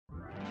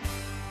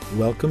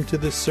Welcome to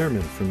this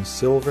sermon from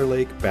Silver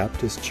Lake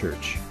Baptist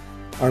Church.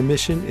 Our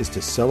mission is to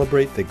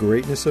celebrate the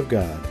greatness of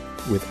God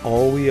with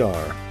all we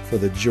are for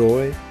the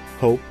joy,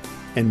 hope,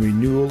 and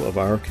renewal of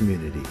our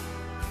community.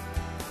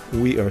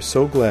 We are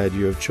so glad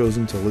you have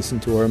chosen to listen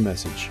to our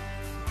message.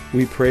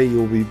 We pray you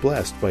will be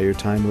blessed by your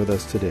time with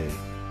us today.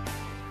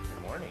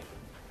 Good morning.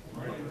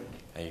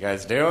 How you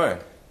guys doing?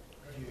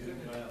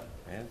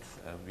 It's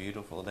a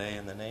beautiful day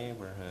in the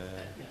neighborhood.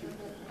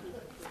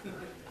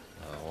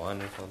 A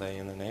wonderful day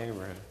in the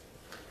neighborhood.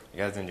 You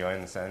guys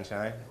enjoying the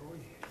sunshine?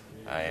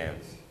 I am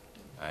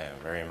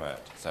very much.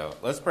 So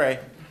let's pray.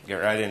 Get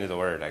right into the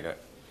Word.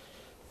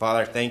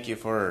 Father, thank you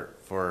for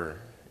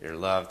your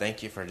love.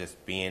 Thank you for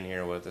just being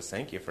here with us.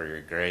 Thank you for your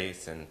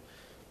grace and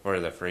for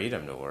the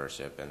freedom to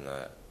worship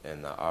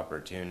and the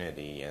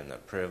opportunity and the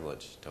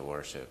privilege to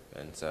worship.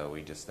 And so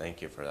we just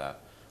thank you for that.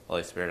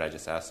 Holy Spirit, I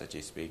just ask that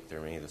you speak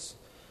through me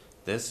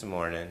this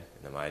morning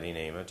in the mighty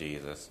name of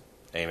Jesus.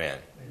 Amen.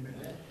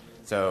 Amen.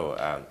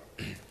 So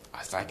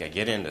it's like I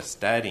get into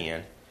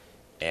studying,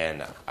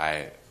 and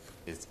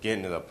it's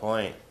getting to the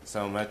point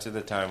so much of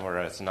the time where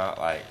it's not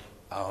like,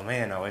 oh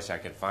man, I wish I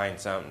could find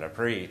something to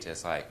preach.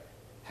 It's like,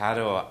 how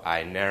do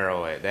I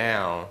narrow it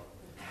down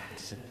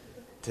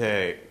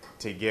to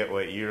get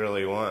what you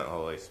really want,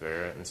 Holy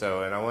Spirit?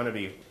 And I want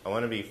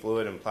to be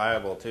fluid and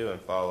pliable too,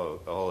 and follow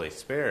the Holy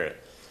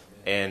Spirit.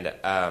 And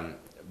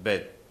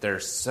but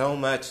there's so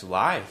much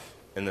life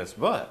in this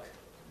book.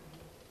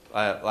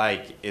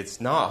 Like, it's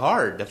not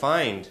hard to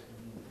find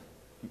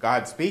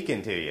God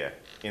speaking to you.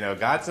 You know,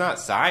 God's not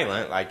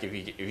silent. Like, if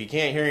you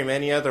can't hear him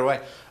any other way,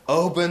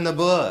 open the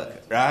book,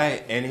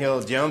 right? And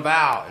he'll jump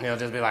out, and he'll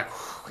just be like,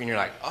 and you're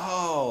like,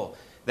 oh,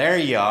 there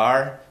you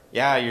are.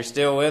 Yeah, you're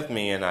still with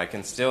me, and I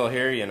can still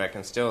hear you, and I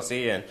can still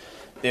see you. And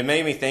it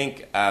made me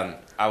think, I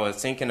was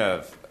thinking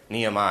of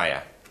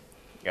Nehemiah.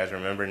 You guys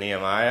remember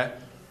Nehemiah?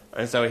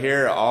 And so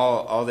here,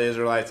 all the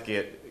Israelites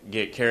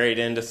get carried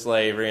into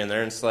slavery, and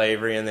they're in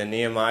slavery, and then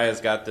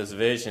Nehemiah's got this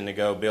vision to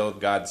go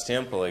build God's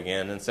temple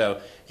again. And so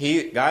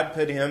God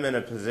put him in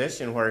a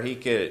position where he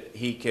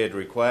could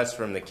request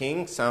from the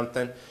king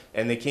something,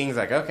 and the king's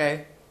like,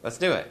 okay, let's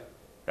do it,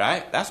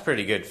 right? That's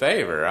pretty good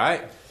favor,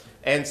 right?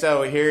 And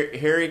so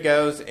here he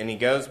goes, and he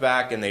goes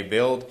back, and they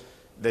build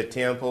the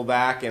temple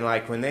back, and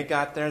like when they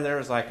got there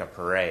was like a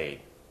parade.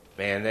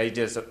 Man, they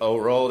just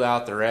rolled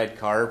out the red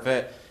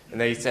carpet, and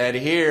they said,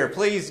 here,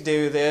 please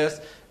do this.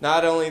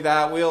 Not only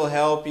that, we'll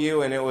help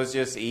you, and it was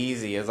just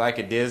easy. It's like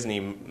a Disney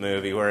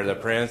movie where the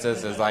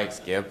princess is like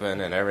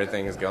skipping and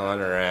everything's going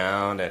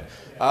around, and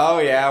oh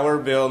yeah, we're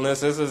building this.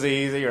 This is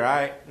easy,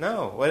 right?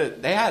 No,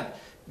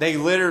 they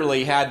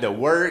literally had to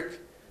work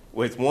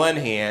with one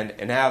hand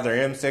and have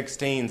their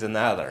M16s in the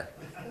other,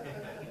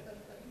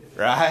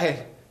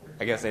 right?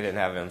 I guess they didn't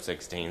have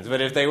M16s, but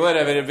if they would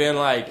have, it'd have been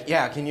like,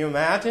 yeah, can you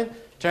imagine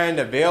trying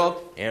to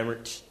build hammer?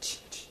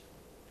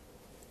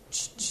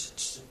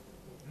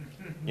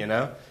 You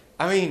know?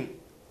 I mean,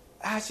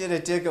 that should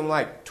have taken them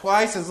like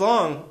twice as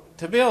long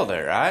to build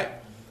it, right?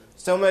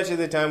 So much of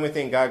the time we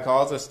think God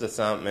calls us to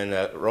something and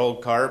the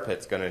rolled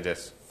carpet's going to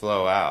just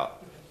flow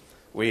out.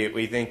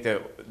 We think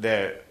that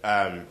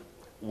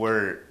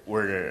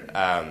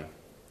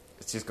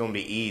it's just going to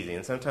be easy.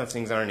 And sometimes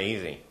things aren't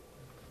easy,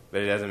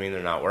 but it doesn't mean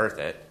they're not worth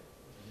it.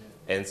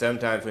 And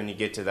sometimes when you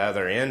get to the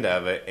other end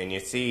of it and you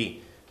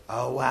see,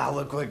 oh, wow,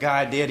 look what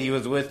God did. He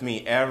was with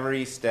me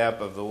every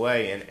step of the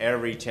way, and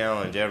every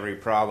challenge, every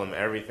problem,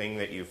 everything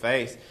that you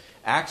face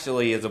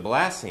actually is a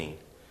blessing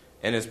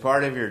and is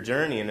part of your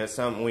journey, and it's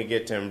something we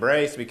get to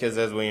embrace, because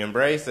as we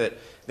embrace it,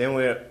 then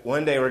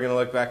one day we're going to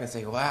look back and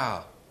say,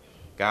 wow,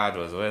 God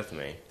was with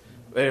me.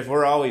 But if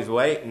we're always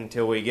waiting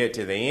until we get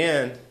to the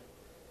end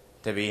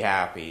to be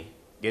happy,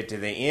 get to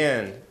the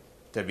end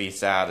to be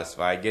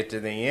satisfied, get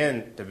to the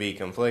end to be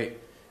complete,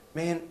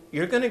 man,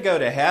 you're going to go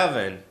to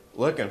heaven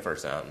looking for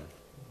something,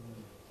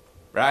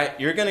 right?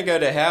 You're going to go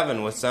to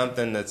heaven with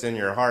something that's in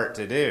your heart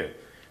to do,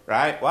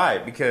 right? Why?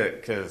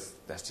 Because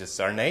that's just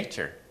our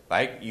nature.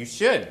 Like, you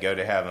should go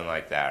to heaven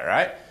like that,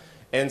 right?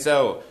 And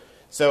so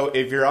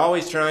if you're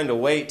always trying to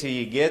wait till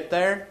you get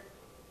there,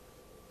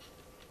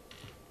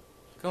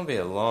 it's going to be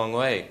a long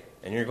wait,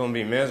 and you're going to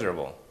be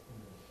miserable.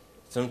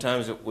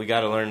 Sometimes we got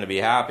to learn to be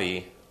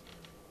happy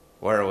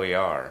where we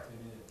are,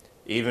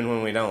 even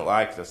when we don't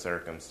like the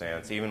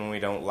circumstance, even when we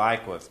don't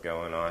like what's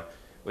going on.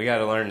 We got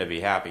to learn to be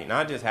happy.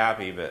 Not just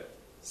happy, but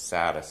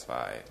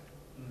satisfied.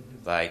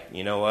 Mm-hmm. Like,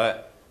 you know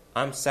what?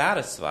 I'm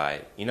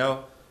satisfied. You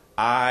know,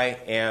 I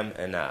am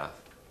enough.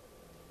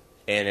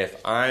 And if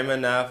I'm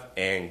enough,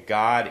 and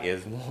God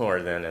is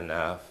more than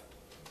enough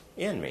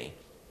in me,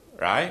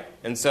 right?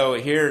 And so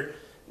here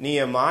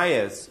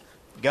Nehemiah's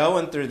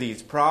going through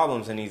these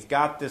problems, and he's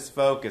got this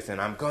focus, and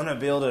I'm going to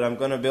build it. And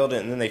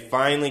then they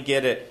finally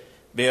get it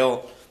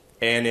built.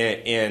 And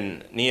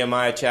in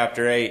Nehemiah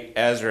chapter 8,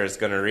 Ezra is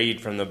going to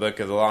read from the book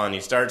of the law, and he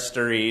starts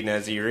to read, and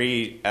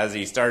as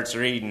he starts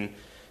reading,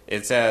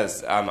 it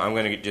says, I'm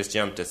going to just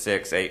jump to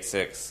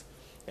 6:8-6,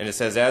 and it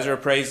says, Ezra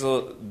praised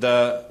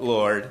the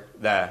Lord,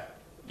 the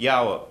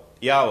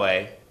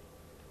Yahweh,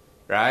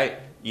 right?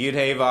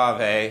 Yud-Heh,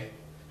 Vav-Heh,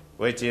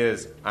 which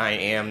is I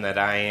am that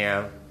I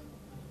am,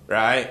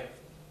 right?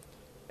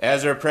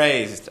 Ezra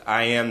praised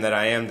I am that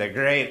I am, the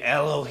great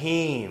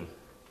Elohim.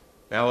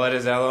 Now what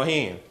is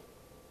Elohim?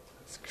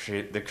 It's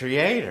the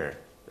creator,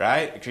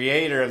 right? The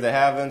creator of the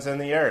heavens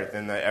and the earth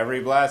and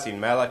every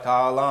blessing, Melech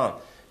HaOlam,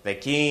 the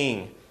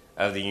king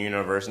of the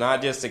universe.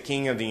 Not just the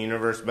king of the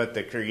universe, but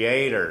the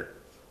creator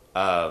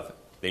of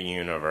the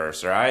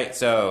universe, right?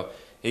 So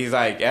he's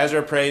like,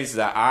 Ezra praised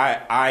the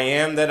I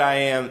am that I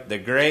am, the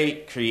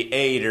great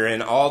creator,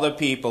 and all the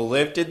people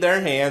lifted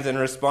their hands and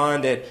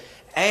responded,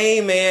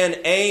 Amen,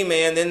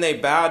 amen. Then they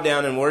bowed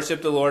down and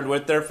worshiped the Lord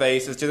with their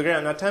faces to the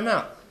ground. Now time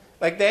out.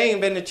 Like they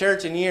ain't been to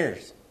church in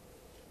years.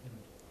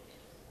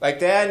 Like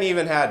they hadn't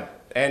even heard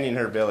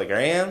Billy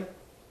Graham.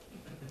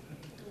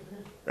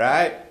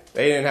 Right?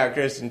 They didn't have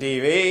Christian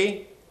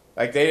TV.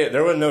 Like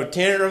there was no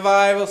tent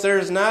revivals. There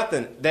was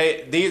nothing.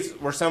 These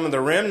were some of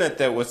the remnant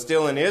that was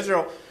still in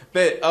Israel.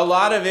 But a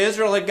lot of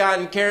Israel had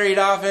gotten carried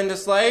off into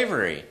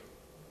slavery.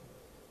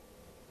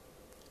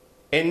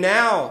 And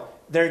now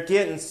they're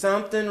getting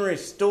something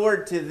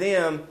restored to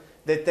them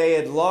that they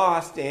had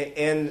lost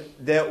and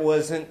that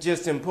wasn't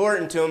just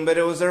important to them, but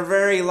it was their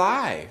very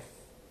life.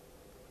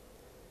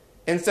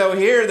 And so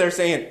here they're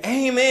saying,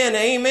 Amen,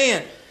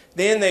 amen.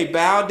 Then they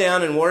bowed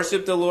down and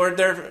worshiped the Lord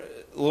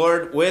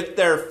with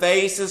their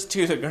faces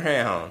to the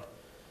ground.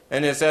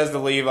 And it says the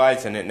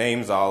Levites, and it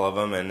names all of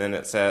them, and then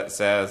it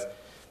says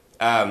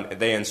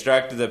they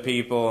instructed the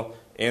people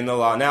in the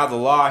law. Now the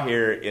law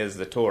here is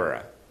the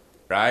Torah,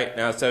 right?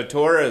 Now so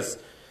Torah's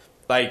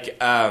like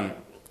I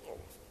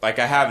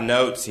have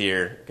notes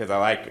here because I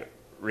like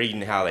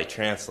reading how they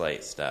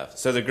translate stuff.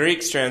 So the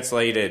Greeks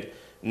translated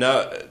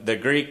the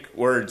Greek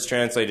words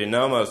translated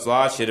nomos,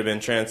 law, should have been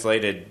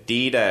translated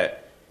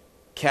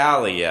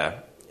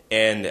didaskalia,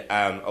 and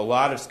a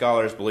lot of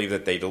scholars believe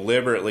that they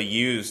deliberately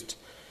used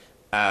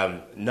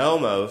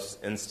nomos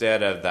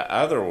instead of the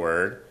other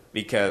word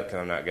because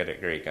I'm not good at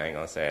Greek. I ain't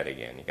gonna say it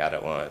again. You got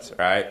it once,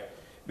 right?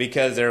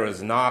 Because there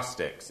was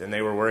Gnostics, and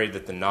they were worried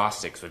that the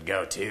Gnostics would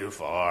go too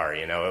far.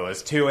 You know, it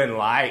was too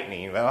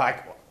enlightening. They're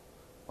like,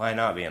 why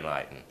not be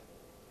enlightened?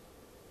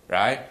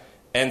 Right?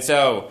 And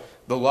so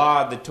the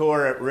law, the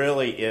Torah,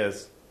 really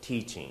is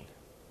teaching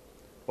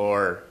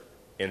or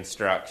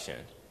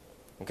instruction.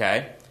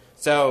 Okay?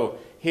 So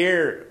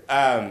here,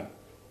 I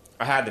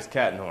had this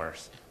cutting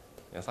horse.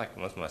 It's like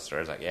most of my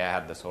stories, like, yeah, I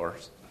had this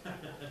horse.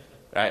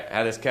 Right? I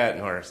had this cutting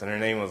horse, and her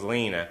name was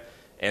Lena.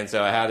 And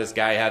so I had this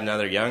guy, had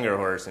another younger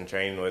horse and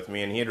trained with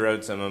me, and he'd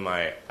rode some of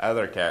my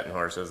other cutting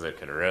horses that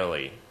could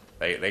really,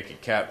 they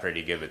could cut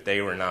pretty good, but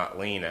they were not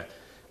Lena.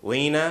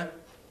 Lena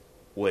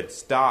would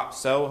stop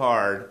so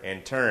hard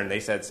and turn. They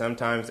said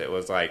sometimes it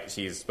was like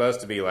she's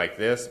supposed to be like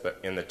this, but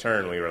in the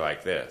turn we were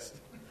like this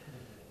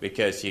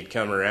because she'd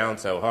come around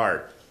so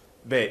hard.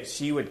 But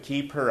she would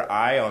keep her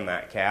eye on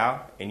that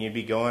cow, and you'd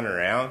be going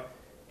around,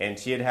 and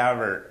she'd have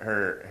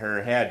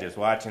her head just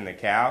watching the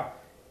cow.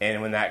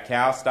 And when that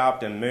cow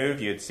stopped and moved,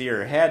 you'd see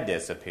her head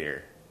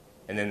disappear.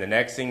 And then the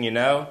next thing you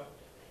know,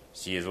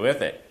 she is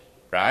with it,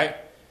 right?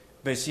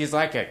 But she's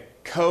like a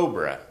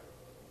cobra.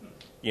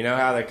 You know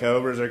how the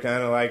cobras are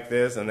kind of like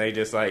this, and they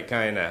just like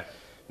kind of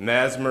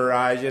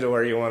mesmerize you to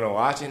where you want to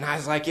watch it? And I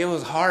was like, it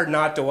was hard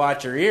not to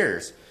watch her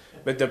ears.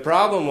 But the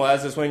problem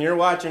is when you're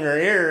watching her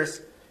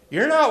ears,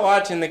 you're not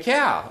watching the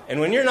cow. And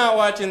when you're not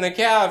watching the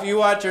cow, if you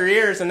watch her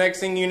ears, the next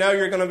thing you know,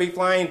 you're going to be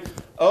flying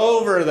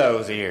over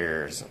those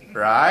ears,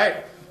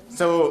 right?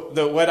 So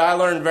what I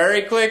learned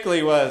very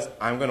quickly was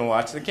I'm going to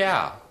watch the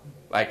cow.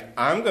 Like,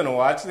 I'm going to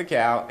watch the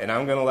cow, and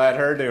I'm going to let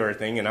her do her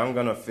thing, and I'm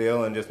going to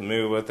feel and just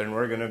move with her, and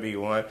we're going to be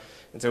one.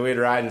 And so we'd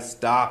ride and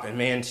stop, and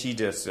man, she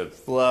just would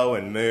flow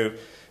and move.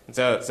 And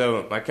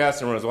so my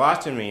customer was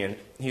watching me, and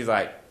he's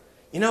like,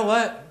 you know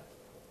what?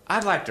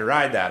 I'd like to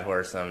ride that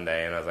horse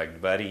someday. And I was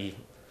like, buddy,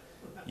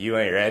 you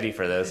ain't ready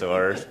for this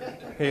horse.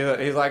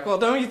 He's like, well,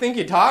 don't you think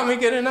you taught me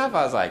good enough?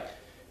 I was like,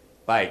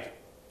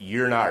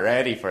 you're not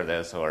ready for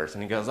this horse.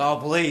 And he goes, oh,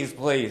 please,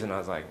 please. And I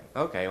was like,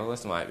 okay, well,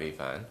 this might be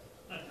fun.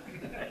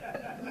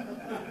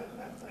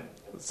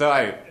 So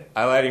I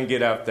let him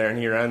get up there, and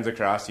he runs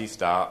across, he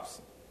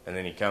stops, and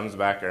then he comes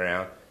back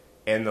around.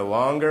 And the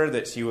longer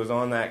that she was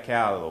on that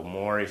cow, the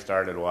more he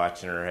started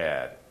watching her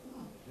head.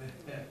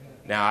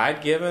 Now,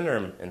 I'd given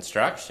her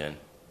instruction.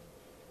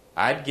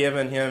 I'd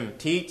given him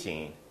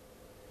teaching.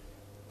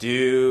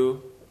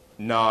 Do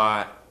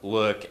not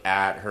look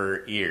at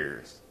her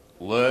ears.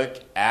 Look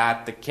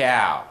at the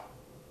cow.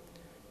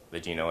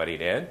 But you know what he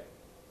did?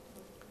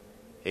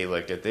 He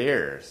looked at the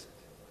ears.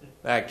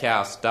 That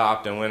cow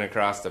stopped and went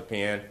across the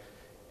pen,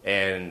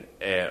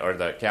 or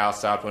the cow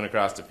stopped, went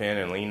across the pen,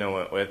 and Lena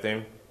went with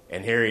him.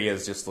 And here he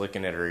is just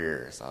looking at her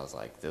ears. I was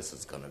like, this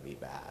is going to be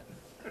bad.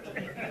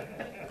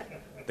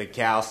 The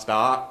cow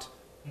stopped.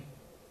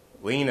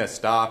 Lena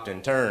stopped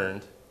and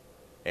turned,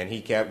 and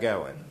he kept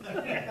going.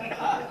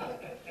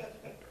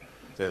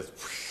 Just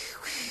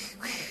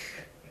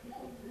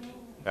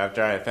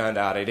after I found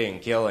out I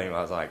didn't kill him,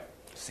 I was like,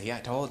 see, I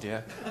told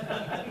you.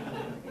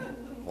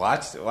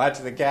 Watch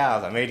the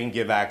cows. I made him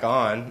get back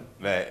on,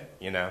 but,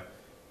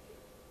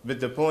 But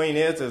the point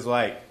is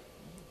like,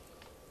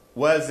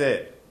 was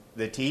it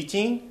the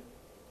teaching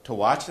to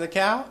watch the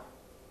cow?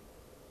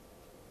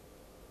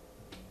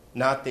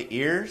 Not the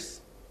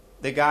ears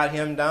that got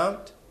him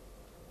dumped?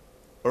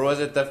 Or was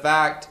it the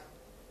fact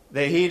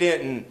that he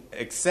didn't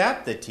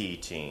accept the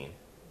teaching?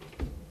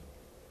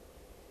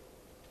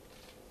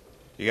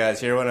 You guys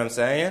hear what I'm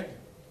saying?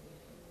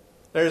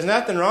 There's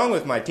nothing wrong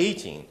with my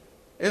teaching.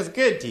 It's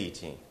good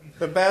teaching.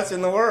 The best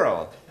in the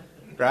world.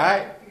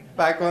 Right?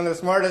 Like one of the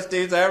smartest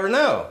dudes I ever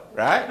know.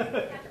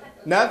 Right?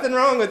 Nothing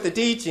wrong with the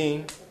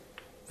teaching.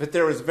 But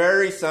there was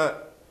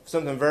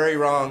something very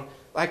wrong.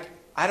 Like,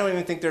 I don't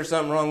even think there's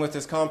something wrong with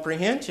his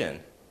comprehension.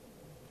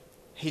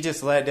 He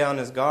just let down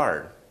his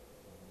guard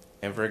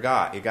and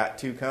forgot. He got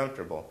too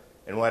comfortable.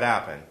 And what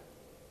happened?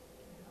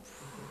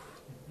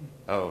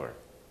 Over.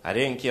 I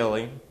didn't kill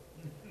him.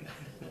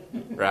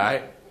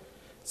 Right?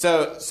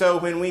 So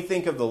when we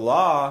think of the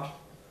law,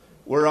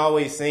 we're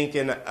always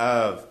thinking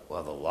of,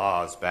 well, the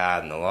law is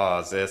bad and the law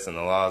is this and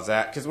the law is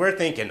that. Because we're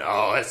thinking,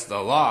 oh, it's the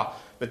law.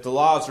 But the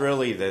law is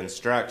really the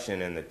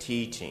instruction and the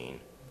teaching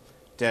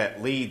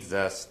that leads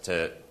us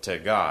to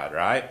God,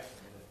 right?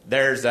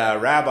 There's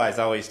rabbis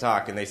always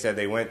talk, and they said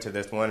they went to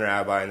this one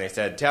rabbi and they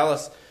said, tell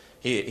us,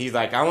 he's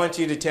like, I want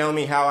you to tell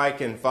me how I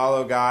can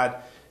follow God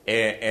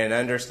and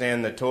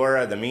understand the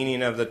Torah, the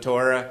meaning of the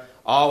Torah,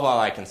 all while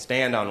I can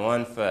stand on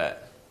one foot.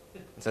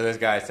 So this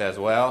guy says,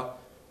 well,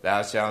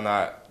 thou shalt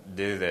not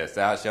do this,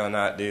 thou shalt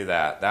not do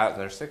that.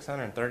 There's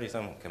 630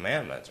 some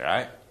commandments,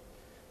 right?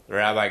 The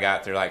rabbi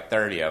got through like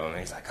 30 of them, and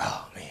he's like,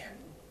 oh, man.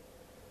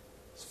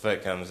 His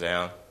foot comes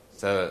down.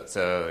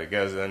 So he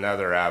goes to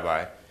another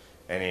rabbi,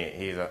 and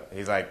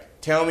he's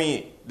like, tell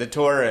me the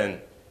Torah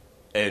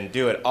and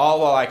do it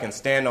all while I can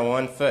stand on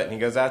one foot. And he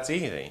goes, that's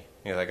easy.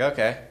 He's like,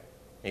 okay.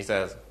 He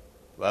says,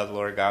 love the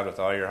Lord God with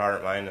all your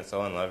heart, mind, and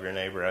soul, and love your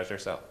neighbor as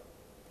yourself.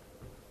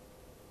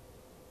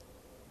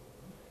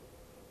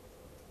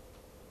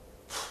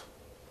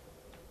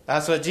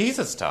 That's what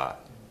Jesus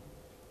taught,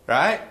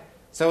 right?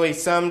 So he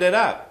summed it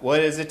up. What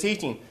is the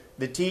teaching?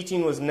 The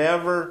teaching was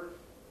never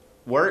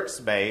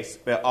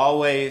works-based, but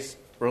always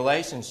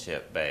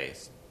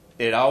relationship-based.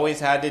 It always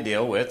had to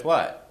deal with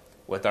what?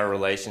 With our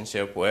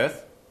relationship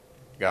with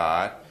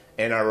God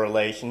and our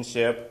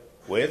relationship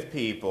with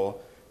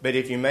people. But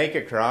if you make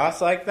a cross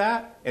like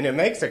that, and it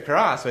makes a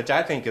cross, which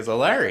I think is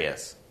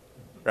hilarious,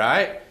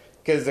 right?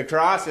 Because the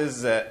cross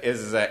is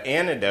an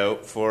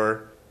antidote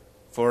for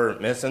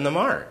missing the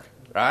mark,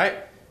 right?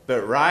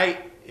 But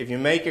if you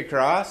make a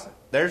cross,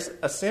 there's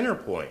a center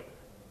point.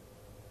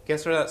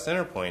 Guess where that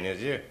center point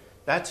is? You.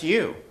 That's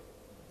you.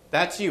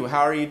 That's you.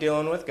 How are you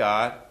dealing with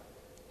God?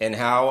 And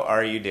how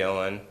are you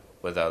dealing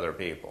with other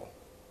people?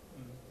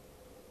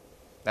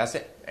 That's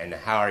it. And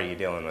how are you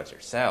dealing with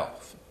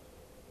yourself?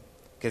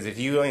 Because if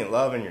you ain't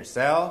loving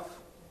yourself,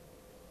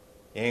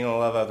 you ain't going to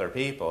love other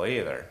people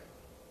either.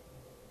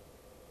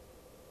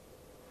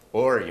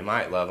 Or you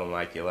might love them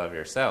like you love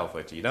yourself,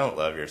 but you don't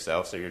love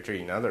yourself, so you're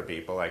treating other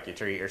people like you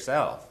treat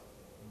yourself.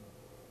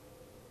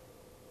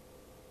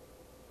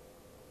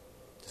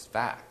 Just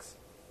facts.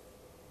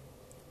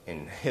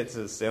 And it's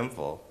as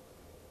simple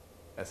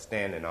as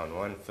standing on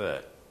one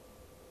foot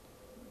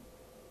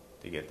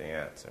to get the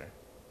answer.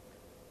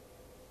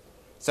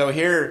 So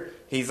here,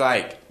 he's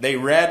like, they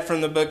read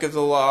from the book of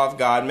the law of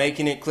God,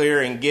 making it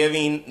clear and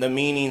giving the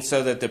meaning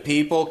so that the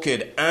people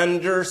could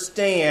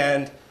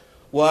understand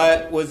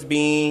what was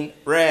being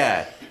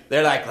read.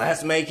 They're like,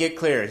 let's make it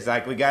clear. He's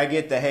like, we got to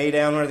get the hay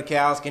down where the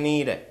cows can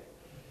eat it.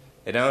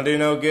 It don't do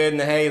no good in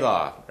the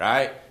hayloft,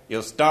 right?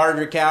 You'll starve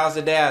your cows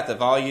to death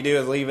if all you do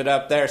is leave it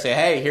up there. Say,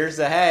 hey, here's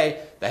the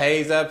hay. The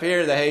hay's up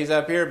here, the hay's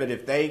up here. But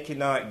if they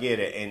cannot get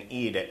it and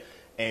eat it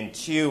and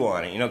chew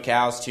on it, you know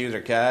cows chew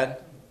their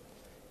cud?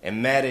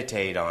 And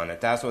meditate on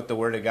it. That's what the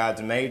Word of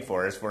God's made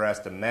for, is for us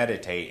to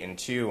meditate and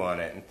chew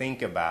on it and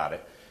think about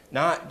it.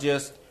 Not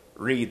just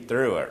read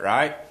through it,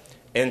 right?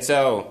 And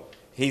so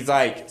he's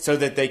like, so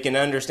that they can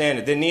understand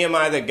it. Then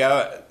Nehemiah the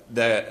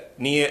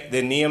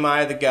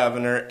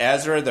governor,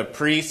 Ezra the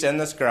priest and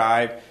the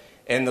scribe,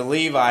 and the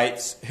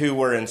Levites who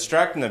were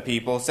instructing the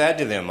people said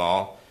to them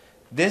all,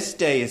 this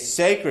day is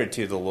sacred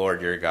to the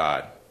Lord your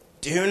God.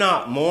 Do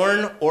not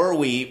mourn or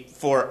weep,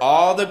 for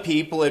all the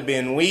people had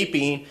been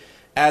weeping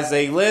as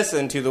they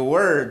listened to the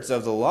words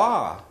of the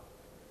law.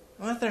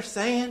 What they're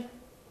saying?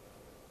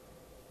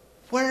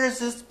 Where has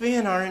this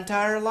been our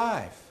entire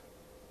life?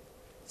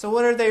 So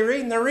what are they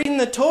reading? They're reading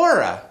the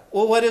Torah.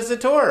 Well, what is the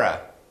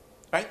Torah?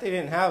 Right? They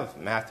didn't have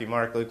Matthew,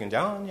 Mark, Luke, and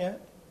John yet.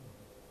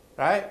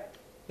 Right?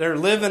 They're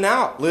living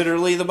out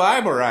literally the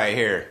Bible right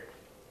here.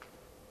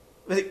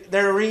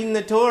 They're reading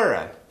the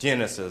Torah.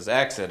 Genesis,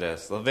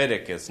 Exodus,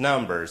 Leviticus,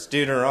 Numbers,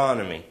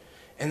 Deuteronomy.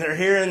 And they're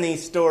hearing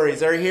these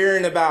stories. They're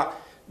hearing about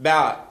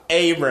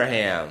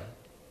Abraham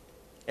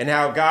and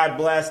how God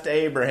blessed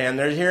Abraham.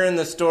 They're hearing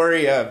the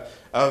story of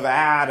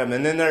Adam,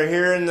 and then they're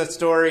hearing the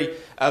story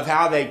of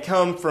how they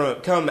come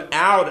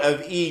out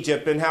of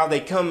Egypt and how they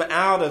come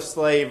out of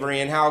slavery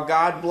and how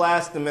God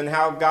blessed them and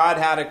how God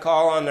had a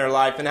call on their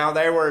life and how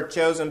they were a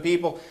chosen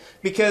people.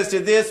 Because to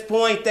this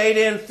point, they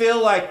didn't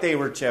feel like they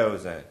were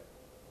chosen.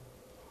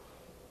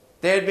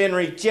 They had been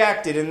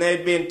rejected, and they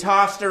had been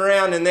tossed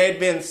around, and they had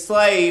been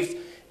slaves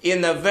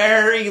in the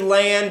very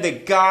land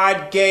that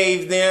God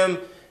gave them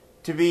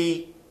to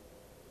be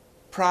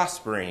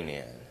prospering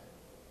in.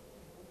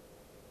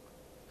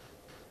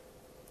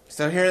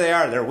 So here they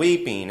are, they're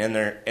weeping and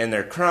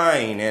they're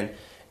crying,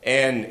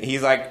 and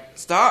he's like,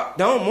 stop,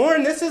 don't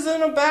mourn, this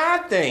isn't a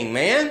bad thing,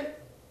 man.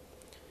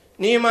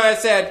 Nehemiah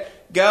said,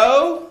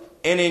 go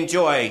and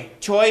enjoy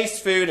choice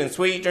food and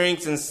sweet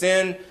drinks, and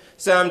send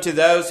some to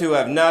those who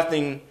have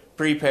nothing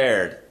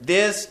prepared.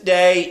 This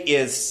day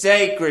is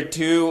sacred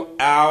to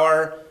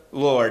our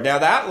Lord. Now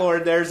that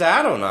Lord, there's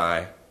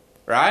Adonai,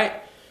 right?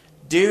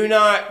 Do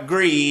not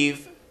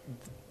grieve,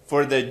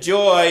 for the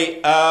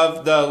joy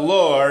of the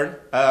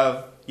Lord,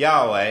 of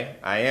Yahweh,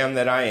 I am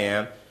that I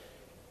am,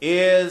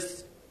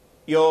 is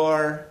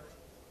your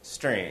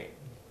strength.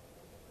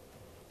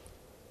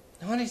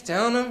 Know what he's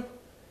telling them?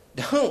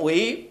 Don't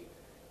weep.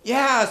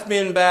 Yeah, it's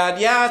been bad.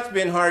 Yeah, it's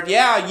been hard.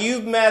 Yeah,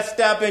 you've messed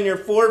up and your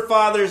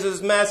forefathers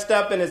has messed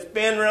up and it's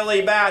been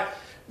really bad.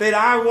 But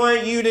I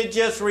want you to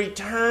just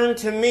return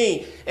to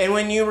me. And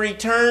when you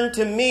return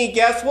to me,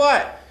 guess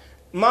what?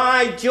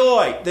 My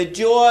joy, the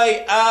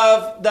joy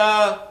of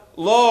the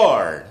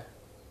Lord,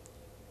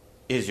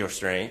 is your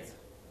strength.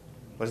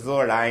 What is the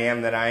Lord? I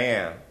am that I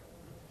am.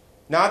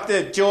 Not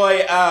the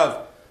joy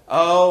of,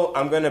 oh,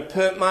 I'm going to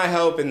put my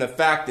hope in the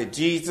fact that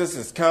Jesus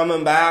is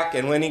coming back,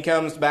 and when he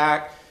comes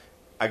back,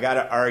 I got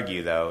to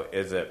argue, though,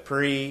 is it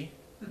pre,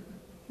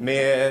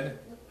 mid,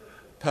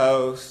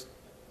 post,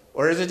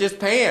 or is it just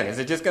pan? Is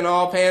it just going to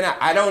all pan out?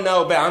 I don't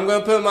know, but I'm going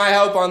to put my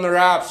hope on the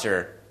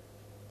rapture.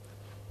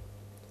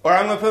 Or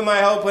I'm going to put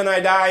my hope when I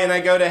die and I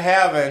go to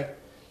heaven.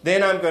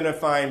 Then I'm going to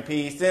find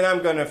peace. Then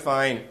I'm going to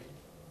find...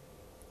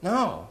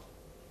 No.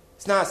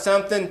 It's not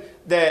something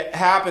that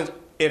happens.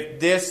 If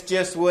this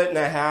just wouldn't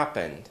have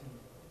happened,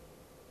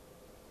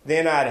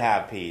 then I'd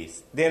have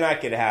peace. Then I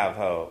could have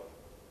hope.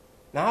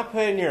 Not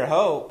putting your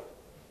hope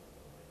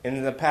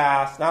in the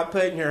past. Not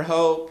putting your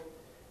hope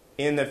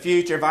in the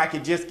future. If I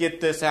could just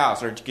get this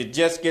house, or could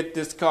just get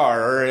this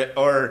car,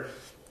 or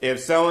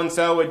if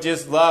so-and-so would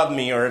just love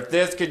me, or if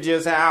this could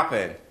just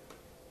happen,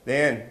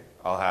 then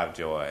I'll have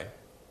joy.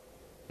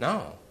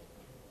 No.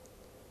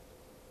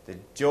 The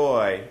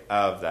joy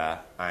of the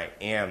I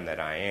am that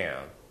I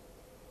am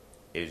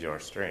is your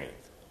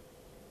strength.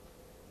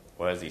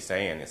 What is he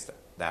saying? It's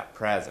that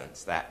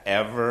presence, that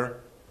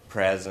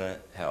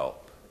ever-present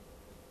help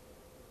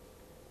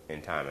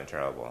in time of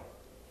trouble.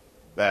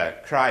 The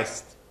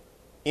Christ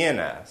in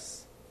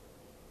us,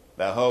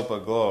 the hope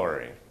of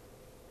glory,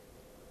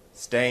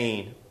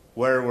 staying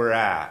where we're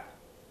at,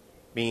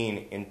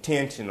 being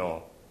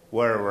intentional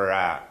where we're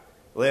at,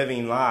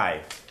 living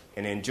life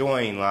and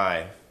enjoying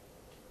life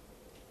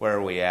where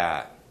are we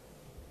at?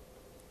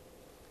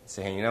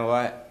 Saying, you know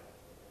what?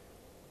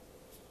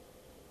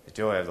 The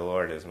joy of the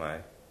Lord is my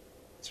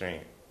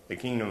strength. The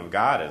kingdom of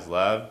God is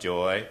love,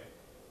 joy,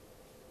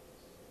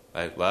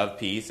 like love,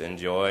 peace, and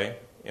joy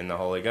in the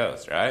Holy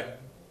Ghost, right?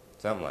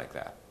 Something like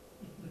that.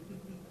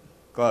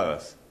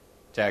 Close.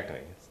 Check me.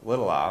 It's a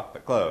little off,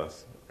 but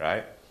close,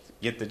 right?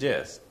 Get the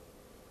gist.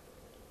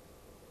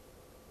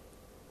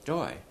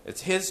 Joy.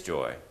 It's his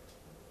joy.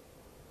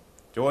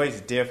 Joy is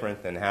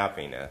different than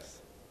happiness.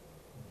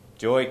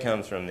 Joy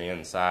comes from the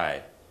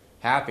inside.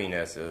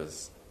 Happiness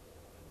is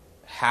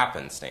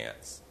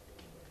happenstance.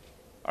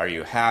 Are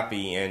you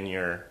happy in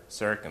your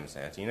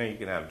circumstance? You know you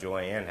can have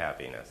joy and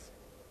happiness.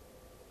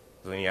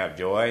 When you have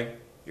joy,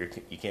 you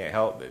can't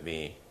help but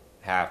be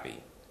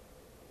happy.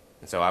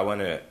 And so I want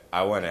to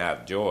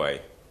have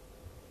joy,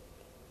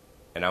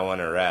 and I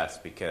want to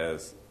rest,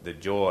 because the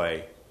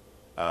joy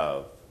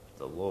of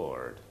the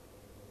Lord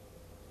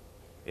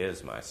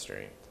is my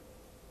strength.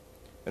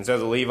 And so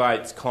the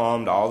Levites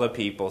calmed all the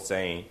people,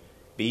 saying,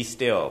 be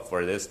still,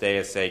 for this day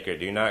is sacred.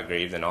 Do not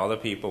grieve. Then all the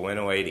people went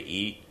away to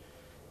eat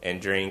and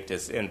drink, to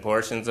send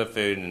portions of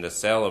food, and to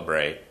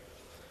celebrate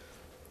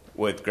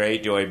with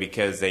great joy,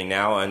 because they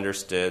now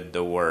understood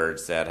the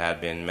words that had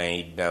been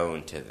made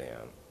known to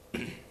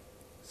them.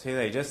 See,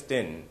 they just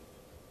didn't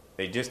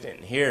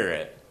hear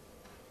it.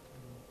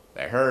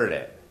 They heard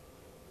it.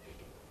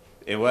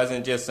 It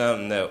wasn't just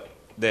something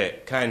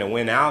that kind of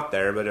went out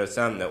there, but it was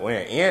something that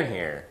went in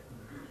here.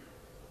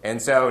 And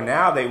so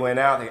now they went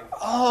out,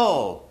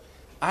 oh,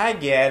 I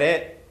get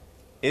it.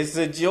 It's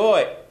the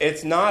joy.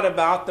 It's not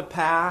about the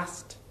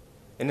past,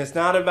 and it's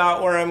not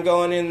about where I'm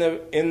going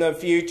in the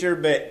future,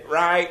 but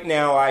right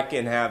now I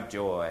can have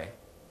joy.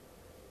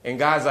 And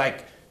God's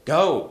like,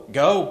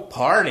 go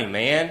party,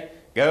 man.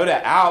 Go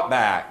to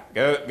Outback.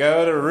 Go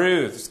to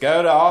Ruth's.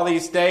 Go to all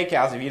these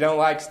steakhouses. If you don't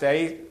like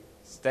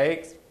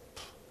steaks,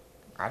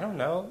 I don't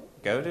know.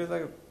 Go to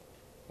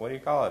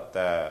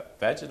the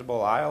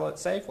vegetable aisle at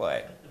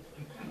Safeway.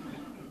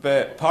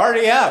 But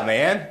party up,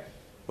 man.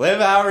 Live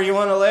however you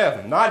want to live.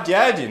 I'm not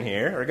judging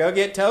here. Or go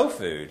get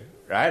tofu,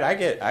 right?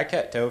 I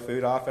cut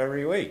tofu off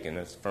every week, and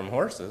it's from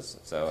horses.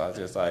 So I was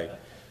just like,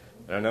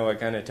 I don't know what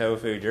kind of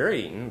tofu you're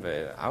eating,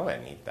 but I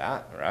wouldn't eat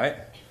that, right?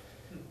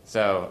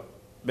 So,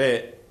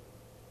 but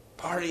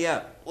party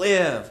up,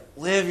 live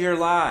your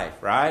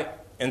life, right?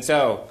 And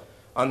so,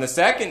 on the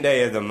second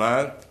day of the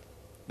month,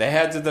 the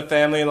heads of the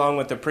family, along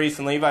with the priests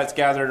and Levites,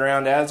 gathered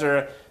around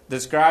Ezra, the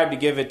scribe, to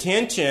give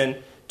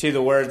attention to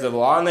the words of the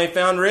law. And they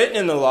found written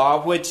in the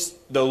law, which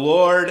the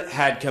Lord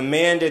had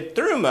commanded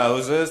through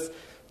Moses,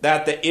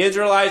 that the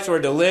Israelites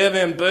were to live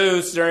in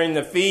booths during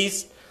the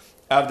feast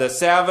of the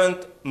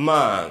 7th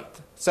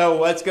month. So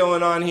what's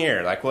going on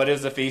here? Like, what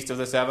is the feast of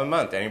the 7th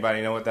month?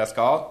 Anybody know what that's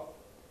called?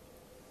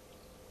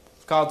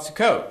 It's called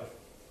Sukkot.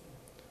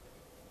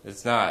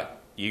 It's not.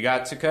 You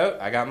got Sukkot?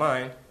 I got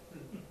mine.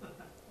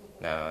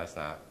 No, that's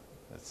not.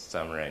 It's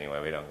summer anyway.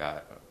 We don't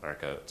got our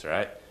coats,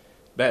 right?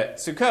 But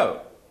Sukkot,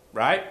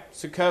 right?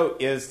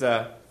 Sukkot is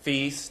the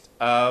Feast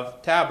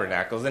of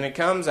Tabernacles, and it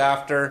comes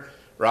after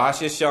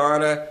Rosh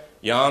Hashanah,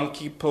 Yom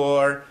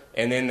Kippur,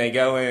 and then you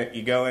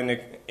go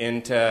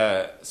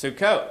into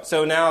Sukkot.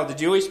 So now the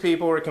Jewish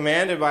people were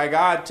commanded by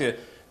God to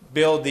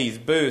build these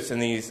booths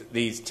and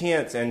these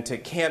tents and to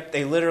camp.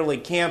 They literally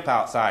camp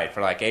outside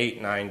for like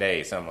 8-9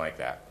 days, something like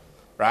that,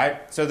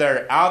 right? So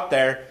they're out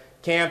there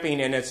camping,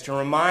 and it's to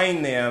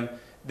remind them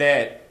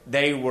that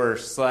they were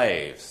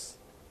slaves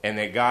and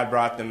that God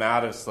brought them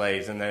out of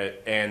slaves,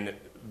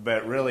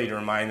 but really to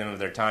remind them of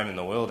their time in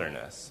the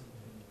wilderness,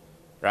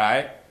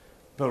 right?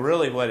 But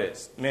really what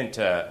it's meant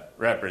to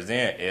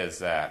represent is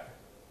that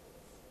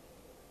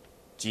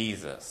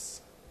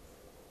Jesus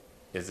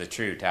is the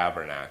true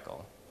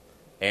tabernacle,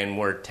 and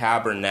we're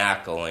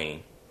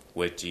tabernacling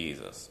with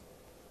Jesus.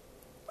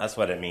 That's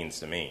what it means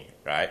to me,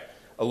 right?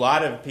 A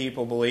lot of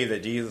people believe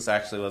that Jesus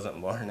actually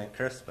wasn't born at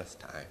Christmas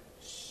time.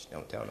 Shh,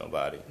 don't tell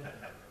nobody.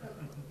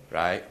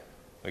 Right?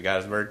 We got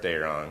his birthday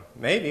wrong.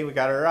 Maybe we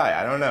got it right.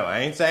 I don't know. I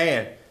ain't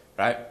saying.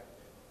 Right?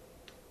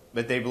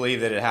 But they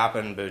believe that it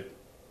happened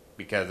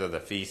because of the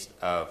Feast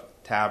of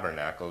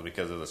Tabernacles,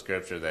 because of the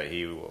scripture that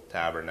he will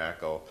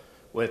tabernacle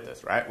with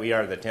us. Right? We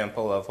are the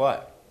temple of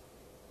what?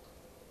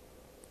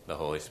 The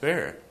Holy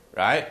Spirit.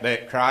 Right?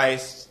 But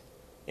Christ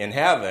in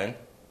heaven,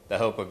 the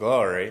hope of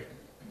glory.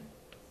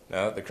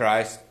 No, the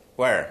Christ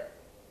where?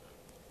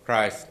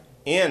 Christ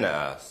in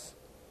us,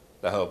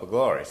 the hope of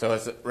glory. So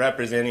it's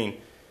representing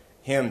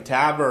him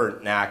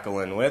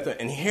tabernacling with it.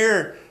 And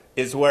here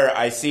is where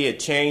I see a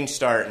change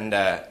starting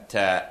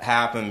to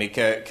happen,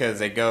 because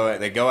they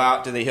go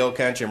out to the hill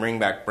country and bring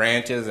back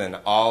branches and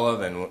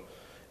olive and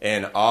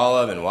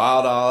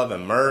wild olive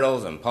and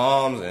myrtles and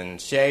palms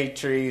and shade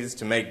trees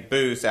to make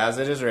booths, as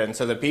it is written.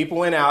 So the people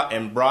went out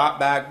and brought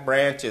back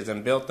branches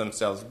and built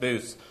themselves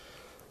booths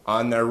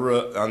on their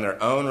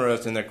own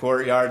roofs, in their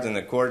courtyards, in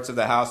the courts of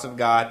the house of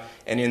God,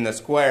 and in the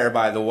square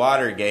by the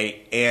water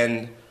gate,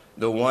 and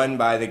the one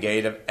by the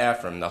gate of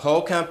Ephraim. The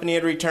whole company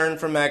had returned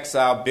from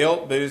exile,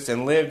 built booths,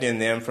 and lived in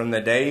them from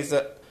the days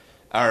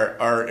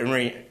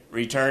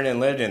returned and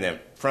lived in them.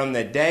 From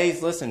the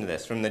days, listen to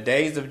this, from the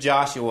days of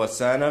Joshua,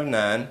 son of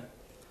Nun,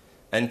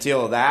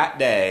 until that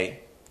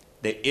day,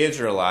 the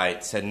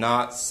Israelites had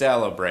not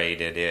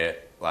celebrated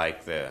it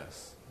like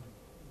this.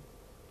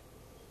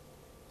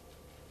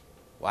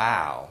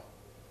 Wow.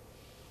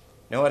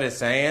 You know what it's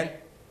saying?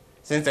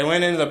 Since they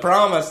went into the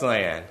promised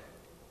land,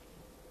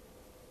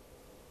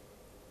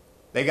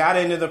 they got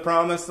into the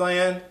promised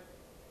land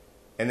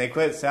and they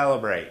quit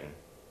celebrating.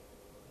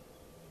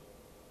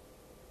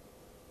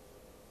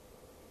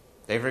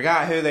 They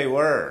forgot who they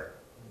were.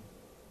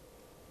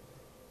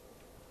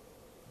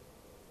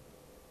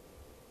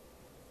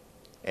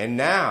 And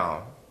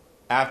now,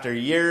 after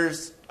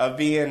years of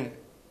being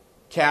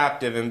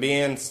captive and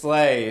being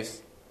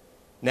slaves,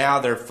 now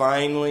they're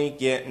finally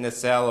getting to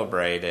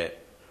celebrate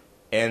it,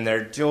 and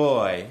their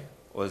joy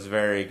was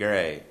very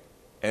great.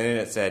 And then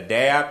it said,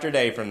 day after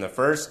day, from the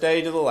first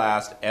day to the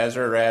last,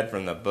 Ezra read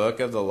from the book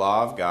of the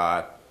law of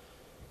God.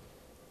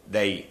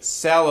 They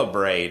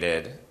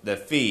celebrated the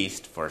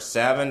feast for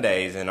 7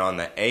 days, and on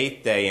the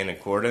 8th day, in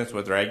accordance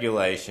with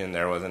regulation,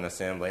 there was an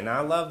assembly. Now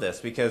I love this,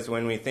 because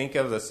when we think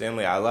of the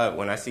assembly,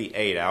 when I see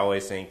 8, I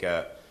always think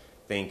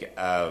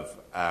of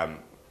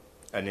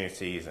a new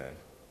season.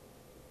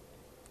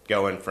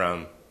 Going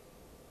from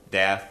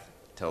death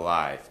to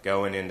life,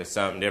 going into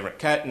something different,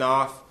 cutting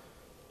off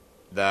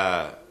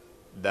the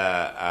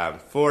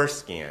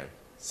foreskin,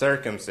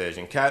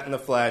 circumcision, cutting the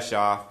flesh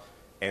off,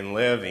 and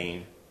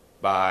living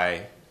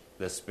by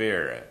the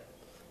Spirit.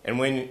 And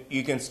when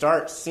you can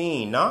start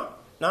seeing,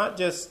 not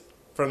just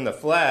from the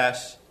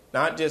flesh,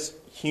 not just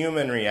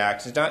human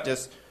reactions, not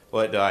just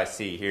what do I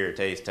see, hear,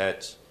 taste,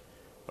 touch,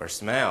 or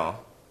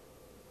smell,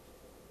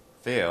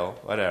 feel,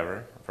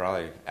 whatever. I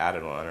probably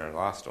added one or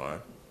lost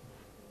one.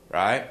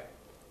 Right?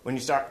 When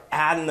you start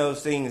adding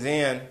those things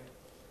in,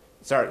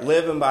 start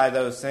living by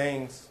those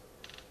things,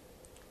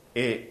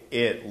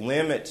 it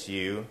limits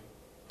you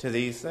to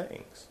these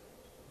things.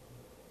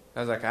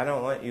 I was like, I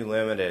don't want you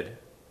limited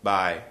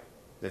by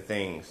the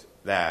things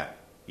that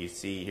you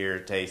see, hear,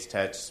 taste,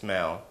 touch,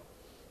 smell,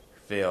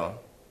 feel.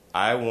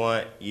 I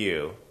want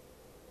you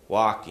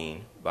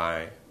walking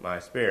by my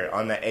Spirit.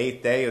 On the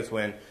 8th day is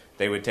when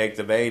they would take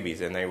the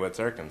babies and they would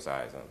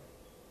circumcise them.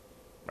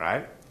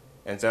 Right?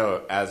 And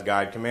so, as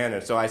God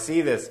commanded. So I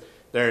see this,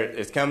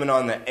 it's coming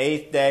on the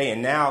 8th day,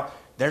 and now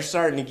they're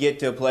starting to get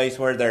to a place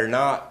where they're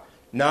no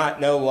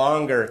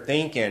longer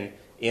thinking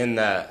in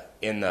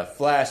the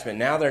flesh, but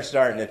now they're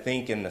starting to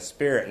think in the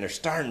spirit, and they're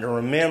starting to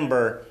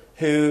remember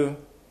who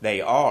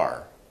they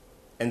are.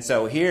 And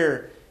so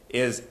here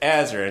is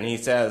Ezra, and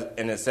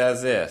it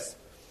says this: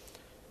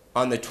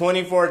 on the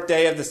 24th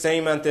day of the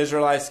same month,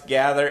 Israelites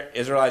gathered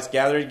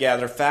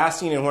together,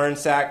 fasting and wearing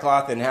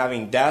sackcloth and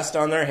having dust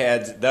on their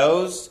heads.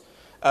 Those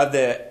of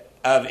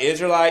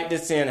Israelite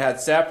descent had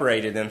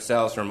separated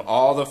themselves from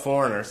all the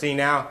foreigners. See,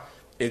 now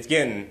it's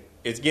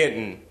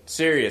getting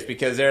serious,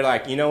 because they're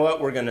like, you know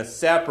what? We're going to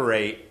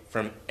separate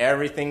from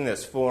everything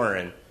that's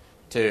foreign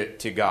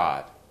to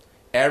God.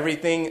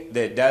 Everything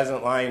that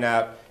doesn't line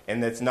up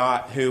and that's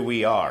not who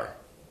we are.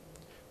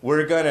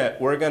 We're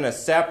gonna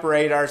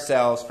separate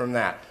ourselves from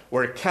that.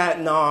 We're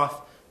cutting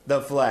off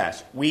the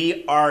flesh.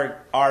 We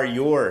are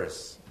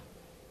yours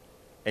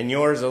and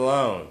yours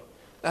alone.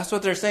 That's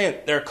what they're saying.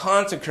 They're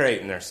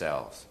consecrating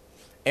themselves.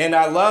 And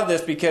I love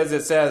this because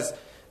it says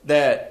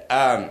that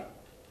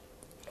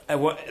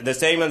the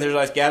same month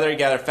Israelites gathered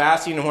together,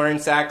 fasting and wearing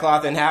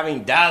sackcloth and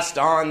having dust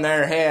on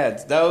their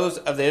heads. Those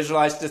of the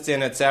Israelites'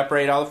 descent had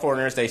separated all the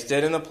foreigners. They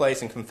stood in the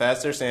place and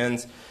confessed their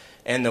sins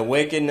and the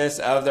wickedness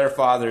of their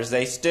fathers.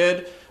 They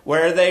stood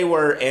where they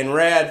were and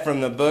read from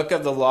the book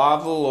of the law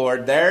of the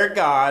Lord, their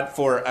God,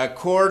 for a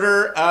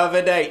quarter of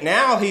a day.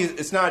 Now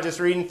it's not just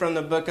reading from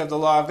the book of the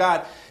law of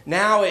God.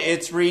 Now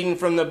it's reading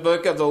from the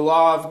book of the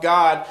law of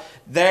God,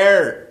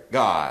 their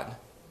God.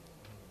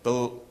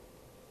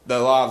 The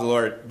law of the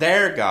Lord,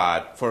 their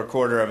God, for a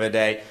quarter of a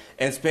day,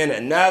 and spend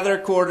another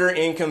quarter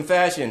in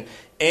confession.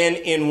 And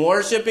in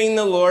worshiping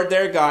the Lord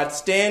their God,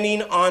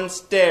 standing on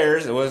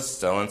stairs, it was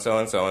so-and-so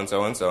and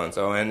so-and-so and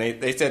so-and-so, and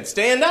they said,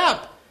 stand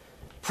up!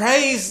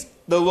 Praise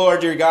the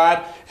Lord your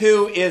God,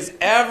 who is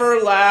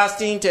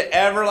everlasting to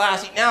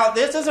everlasting. Now,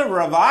 this is a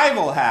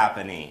revival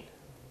happening.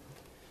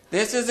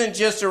 This isn't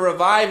just a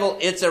revival,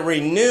 it's a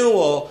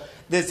renewal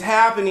that's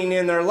happening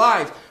in their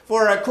lives.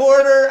 For a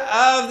quarter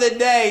of the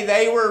day,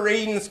 they were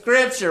reading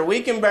Scripture.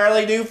 We can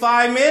barely do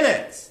 5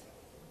 minutes.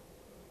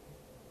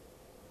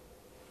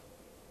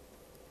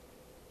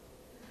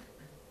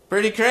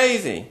 Pretty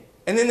crazy.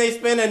 And then they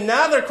spend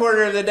another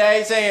quarter of the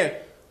day saying,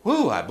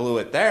 woo, I blew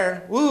it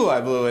there. Woo, I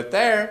blew it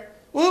there.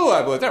 Woo,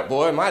 I blew it there.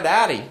 Boy, my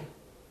daddy.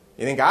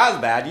 You think I was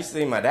bad? You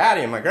see my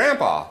daddy and my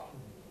grandpa.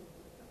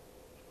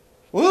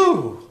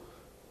 Woo.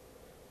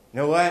 You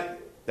know what?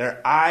 Their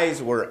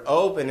eyes were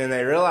open and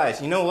they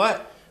realized, you know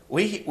what?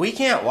 We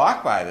can't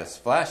walk by this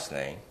flesh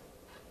thing.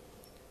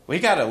 We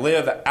got to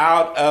live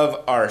out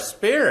of our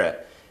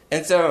spirit.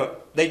 And so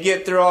they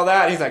get through all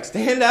that. He's like,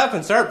 stand up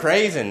and start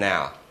praising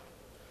now.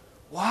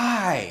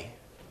 Why?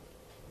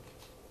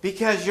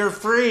 Because you're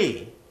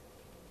free.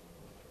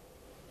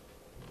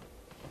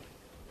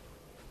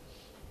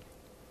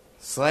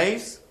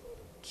 Slaves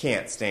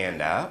can't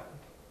stand up.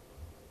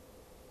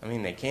 I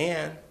mean, they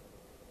can.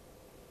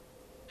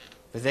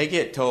 But they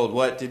get told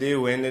what to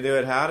do, when to do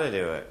it, how to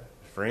do it.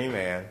 Free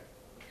man.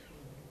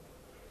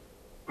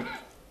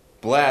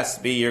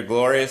 Blessed be your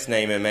glorious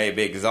name, and may it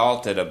be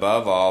exalted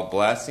above all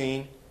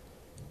blessing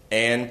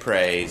and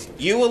praise.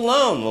 You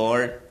alone,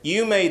 Lord,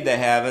 you made the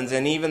heavens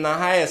and even the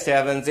highest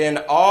heavens and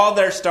all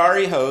their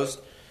starry host,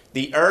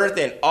 the earth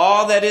and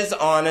all that is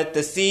on it,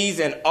 the seas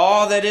and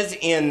all that is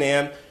in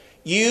them.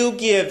 You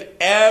give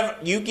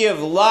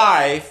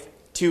life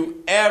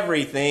to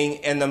everything,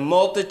 and the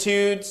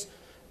multitudes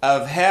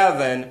of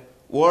heaven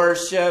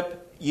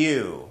worship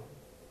you.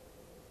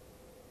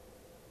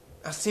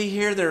 Now see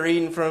here, they're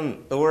reading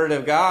from the Word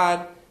of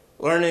God,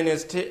 learning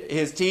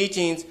His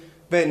teachings,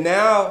 but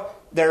now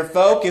their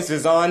focus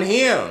is on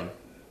Him.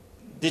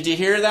 Did you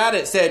hear that?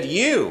 It said,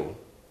 you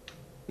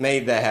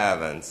made the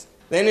heavens.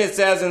 Then it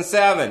says in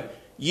 7,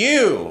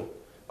 you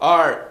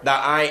are the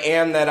I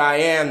am that I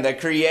am, the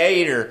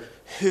Creator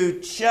who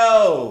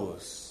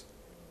chose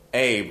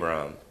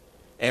Abram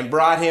and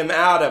brought him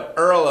out of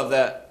Ur of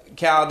the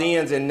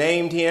Chaldeans and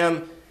named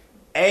him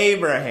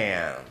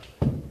Abraham.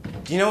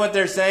 Do you know what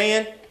they're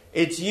saying?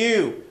 It's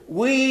you.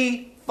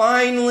 We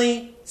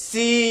finally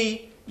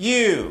see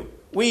you.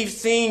 We've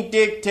seen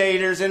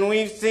dictators and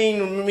we've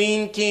seen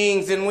mean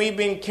kings and we've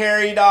been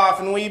carried off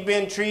and we've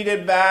been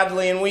treated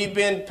badly and we've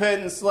been put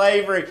in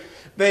slavery.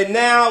 But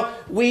now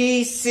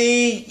we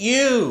see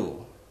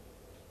you.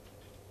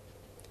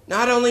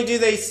 Not only do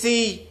they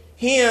see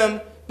Him,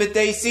 but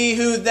they see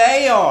who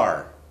they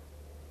are.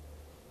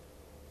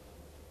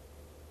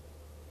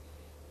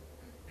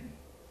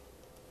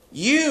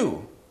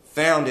 You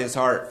found His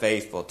heart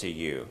faithful to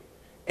you.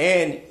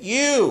 And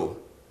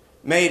you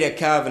made a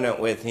covenant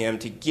with Him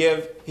to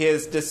give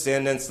His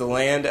descendants the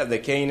land of the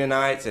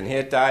Canaanites and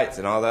Hittites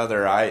and all the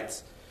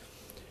otherites.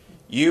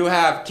 You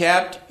have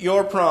kept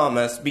your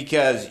promise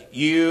because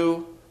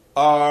you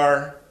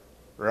are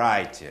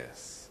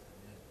righteous.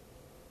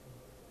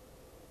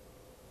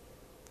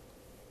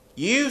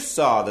 You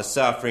saw the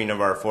suffering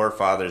of our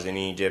forefathers in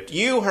Egypt.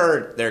 You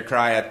heard their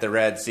cry at the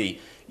Red Sea.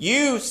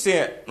 You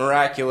sent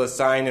miraculous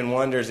signs and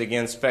wonders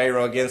against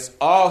Pharaoh, against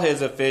all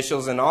his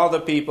officials and all the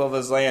people of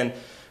his land.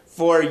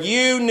 For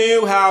you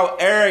knew how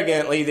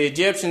arrogantly the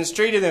Egyptians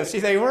treated them. See,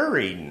 they were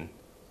reading.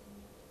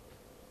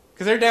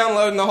 Because they're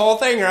downloading the whole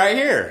thing right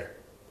here.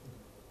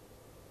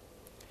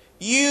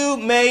 You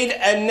made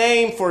a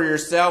name for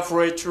yourself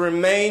which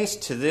remains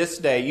to this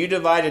day. You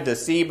divided the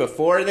sea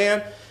before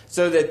them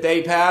so that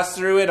they passed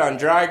through it on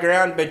dry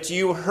ground, but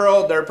you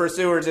hurled their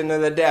pursuers into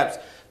the depths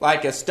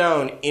like a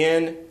stone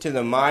into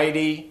the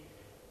mighty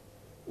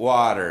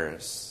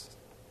waters.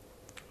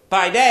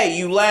 By day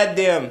you led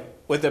them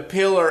with a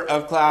pillar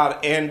of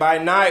cloud, and by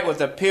night with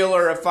a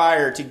pillar of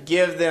fire to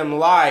give them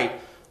light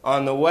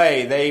on the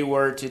way they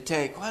were to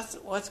take.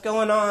 What's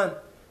going on?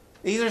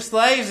 These are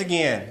slaves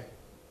again.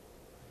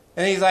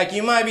 And he's like,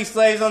 you might be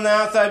slaves on the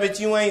outside, but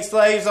you ain't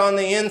slaves on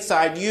the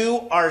inside.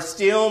 You are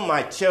still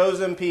my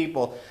chosen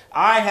people.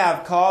 I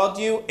have called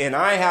you, and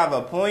I have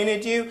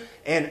appointed you,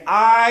 and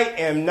I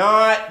am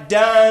not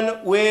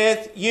done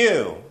with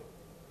you.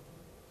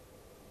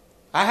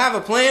 I have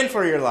a plan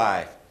for your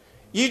life.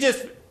 You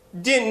just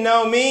didn't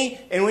know me,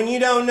 and when you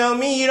don't know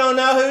me, you don't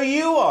know who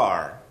you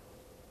are.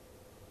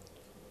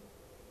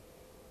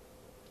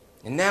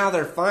 And now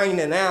they're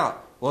finding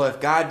out, well,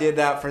 if God did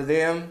that for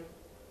them,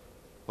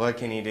 what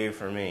can he do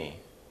for me?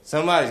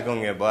 Somebody's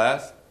going to get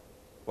blessed.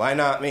 Why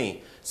not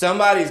me?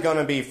 Somebody's going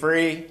to be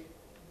free.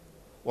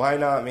 Why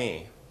not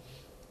me?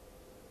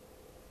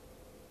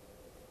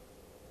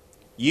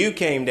 You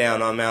came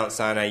down on Mount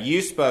Sinai.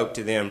 You spoke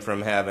to them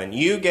from heaven.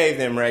 You gave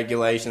them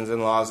regulations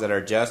and laws that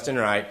are just and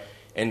right,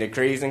 and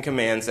decrees and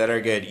commands that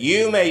are good.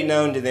 You made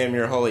known to them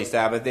your holy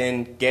Sabbath,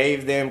 and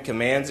gave them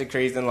commands,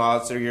 decrees, and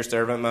laws through your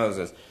servant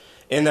Moses.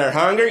 In their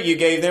hunger, you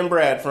gave them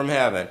bread from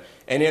heaven,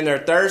 and in their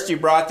thirst, you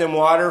brought them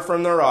water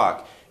from the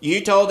rock.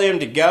 You told them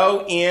to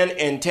go in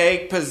and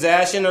take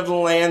possession of the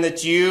land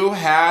that you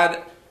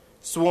had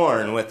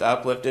sworn with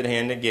uplifted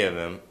hand to give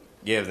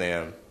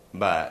them.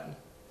 But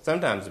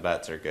sometimes the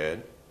buts are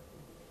good.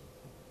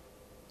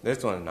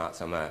 This one's not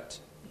so much.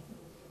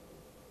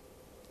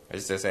 I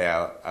just to say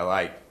I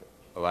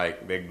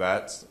like big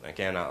butts. I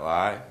cannot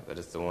lie, but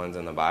it's the ones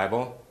in the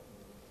Bible.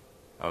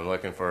 I'm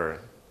looking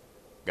for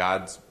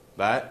God's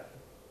butt.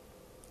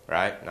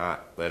 Right?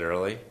 Not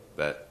literally,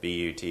 but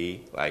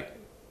B-U-T, like,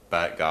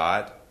 but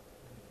God.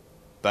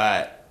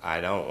 But I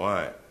don't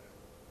want,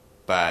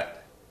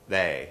 but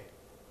they.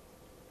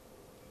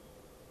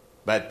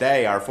 But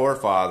they, our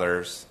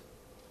forefathers,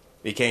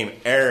 became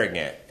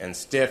arrogant and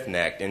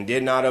stiff-necked and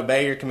did not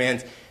obey your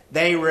commands.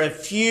 They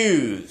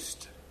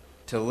refused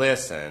to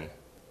listen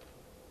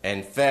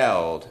and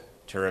failed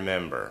to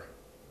remember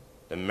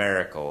the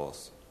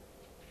miracles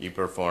you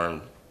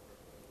performed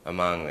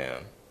among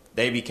them.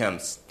 They become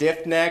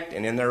stiff-necked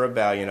and in their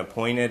rebellion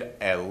appointed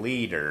a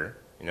leader.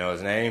 You know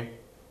his name?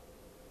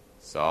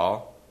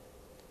 Saul.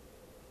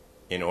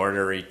 In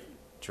order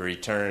to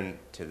return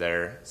to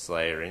their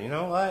slavery. And you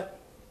know what?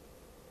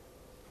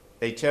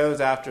 They chose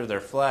after their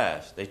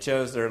flesh. They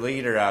chose their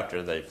leader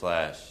after their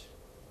flesh.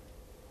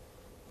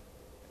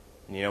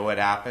 And you know what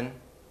happened?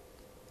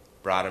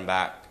 Brought them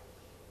back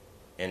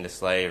into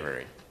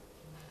slavery.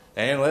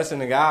 They didn't listen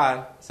to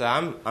God. So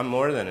I'm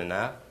more than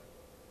enough.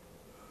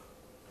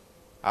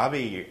 I'll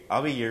be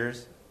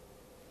yours.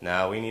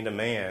 No, we need a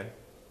man.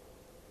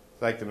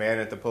 It's like the man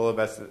at the pool of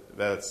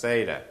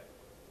Bethsaida.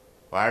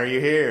 Why are you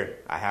here?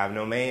 I have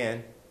no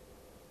man.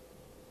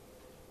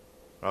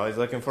 We're always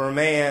looking for a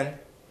man.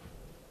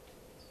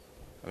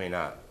 I mean,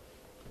 not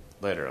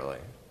literally,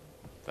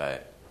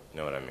 but you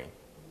know what I mean.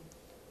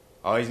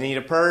 Always need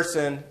a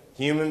person,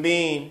 human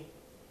being,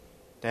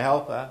 to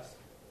help us.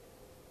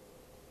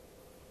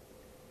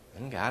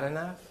 Isn't God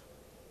enough?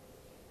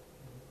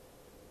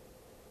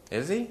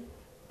 Is he?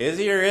 Is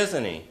he or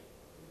isn't he?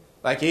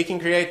 Like he can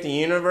create the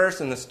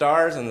universe and the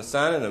stars and the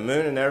sun and the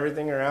moon and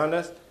everything around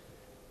us.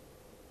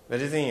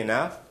 But is he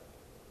enough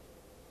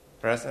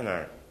for us in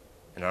our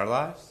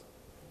lives?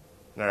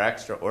 In our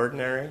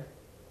extraordinary,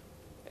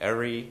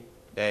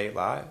 everyday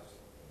lives?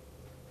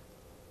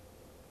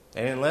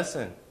 They didn't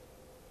listen.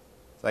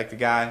 It's like the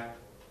guy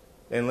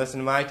didn't listen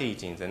to my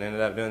teachings and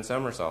ended up doing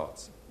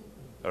somersaults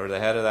over the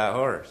head of that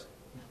horse.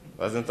 It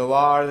wasn't the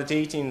law or the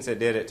teachings that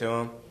did it to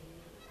him.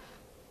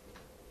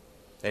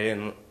 They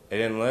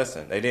didn't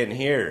listen. They didn't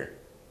hear.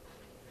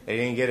 They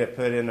didn't get it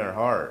put in their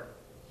heart.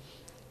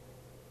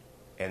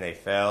 And they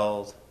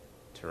failed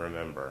to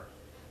remember.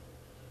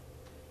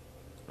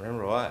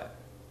 Remember what?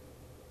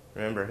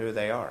 Remember who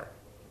they are.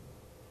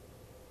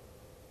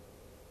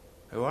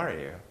 Who are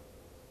you?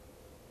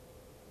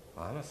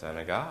 Well, I'm a son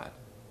of God.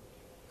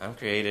 I'm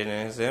created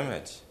in his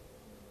image.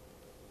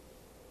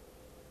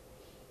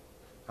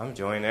 I'm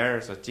joint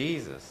heirs with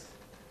Jesus.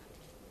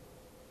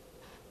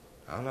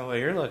 I don't know what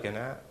you're looking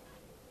at.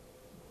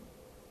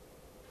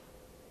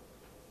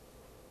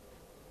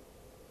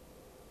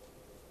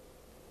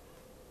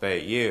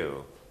 But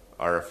you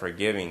are a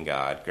forgiving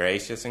God,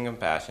 gracious and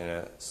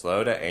compassionate,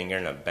 slow to anger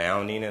and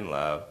abounding in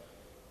love.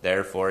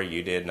 Therefore,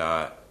 you did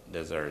not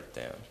desert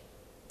them.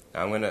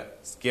 Now, I'm going to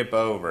skip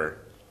over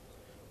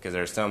because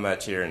there's so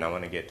much here, and I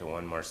want to get to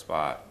one more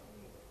spot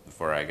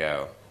before I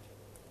go.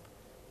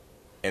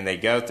 And they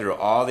go through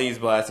all these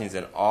blessings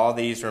and all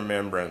these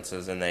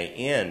remembrances, and they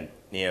end,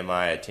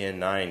 Nehemiah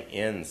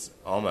 10:9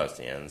 almost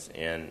ends.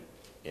 In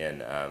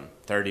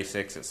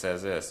 36 it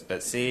says this,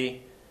 "But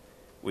see,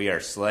 we are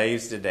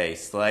slaves today,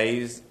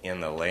 slaves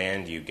in the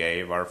land you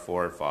gave our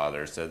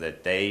forefathers, so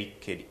that they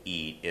could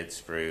eat its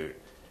fruit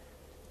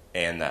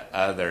and the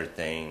other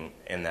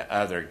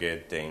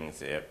good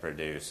things it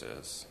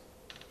produces."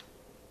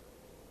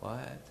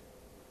 What?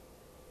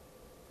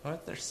 What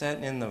if they're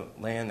sitting in the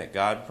land that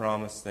God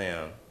promised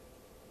them,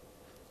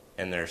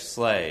 and they're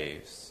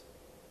slaves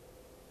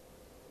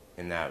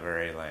in that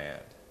very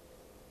land?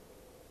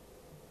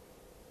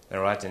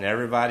 They're watching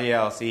everybody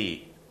else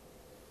eat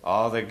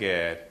all the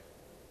good,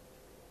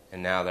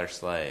 and now they're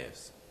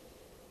slaves.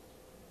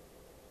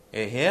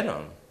 It hit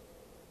them.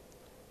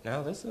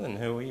 No, this isn't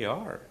who we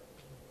are.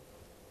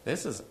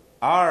 This is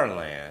our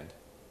land.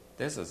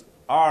 This is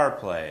our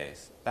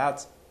place.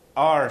 That's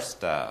our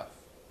stuff.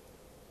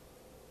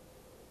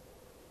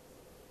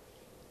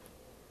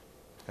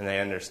 And they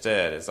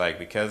understood. It's like,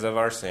 because of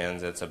our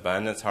sins, its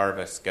abundance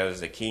harvest goes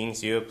to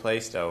kings you have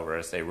placed over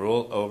us. They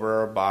rule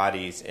over our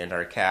bodies and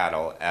our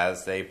cattle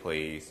as they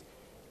please.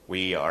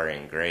 We are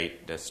in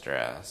great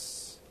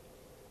distress.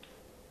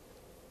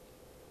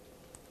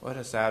 What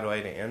a sad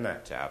way to end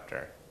that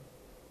chapter.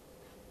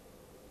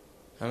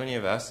 How many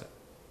of us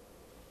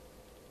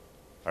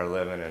are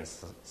living in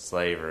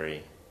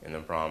slavery in the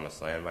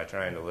promised land by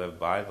trying to live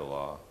by the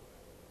law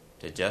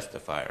to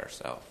justify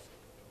ourselves?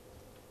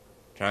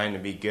 Trying to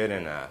be good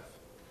enough,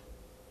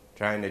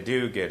 trying to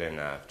do good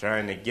enough,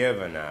 trying to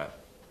give enough.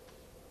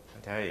 I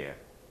tell you,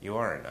 you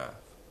are enough.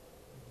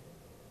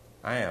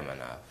 I am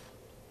enough.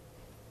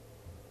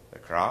 The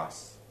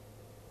cross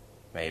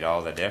made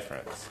all the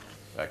difference.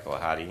 Like, well,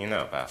 how do you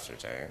know, Pastor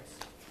James?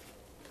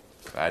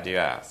 Glad you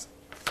asked.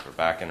 We're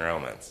back in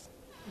Romans.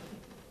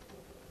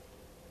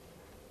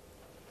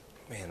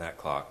 Man, that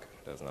clock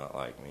does not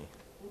like me.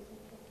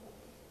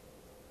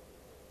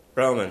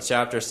 Romans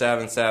chapter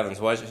 7:7.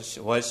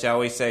 What shall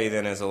we say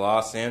then? Is the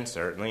law sin?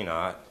 Certainly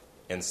not.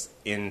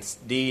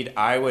 Indeed,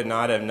 I would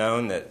not have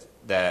known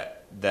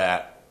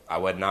that I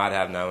would not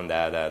have known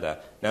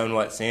known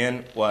what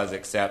sin was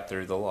except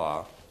through the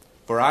law.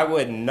 For I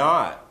would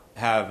not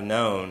have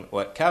known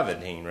what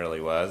coveting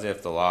really was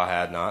if the law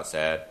had not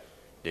said,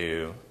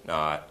 "Do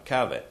not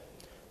covet."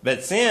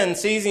 But sin,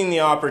 seizing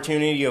the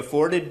opportunity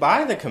afforded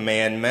by the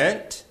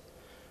commandment,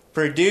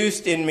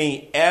 produced in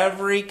me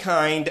every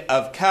kind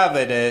of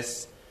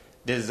covetous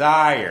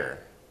desire.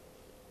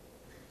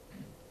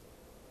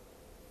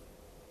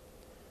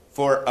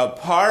 For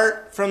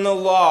apart from the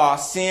law,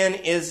 sin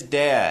is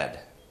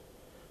dead.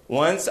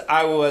 Once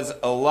I was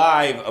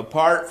alive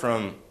apart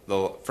from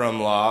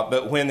law,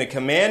 but when the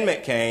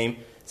commandment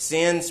came,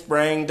 sin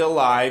sprang to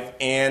life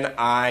and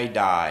I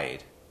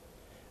died.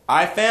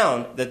 I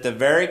found that the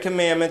very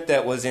commandment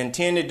that was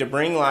intended to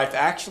bring life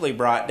actually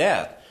brought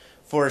death.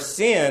 For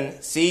sin,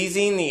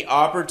 seizing the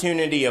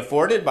opportunity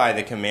afforded by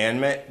the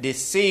commandment,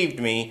 deceived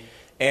me,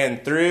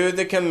 and through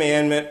the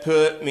commandment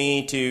put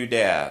me to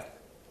death.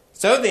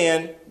 So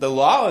then, the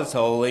law is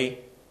holy,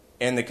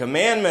 and the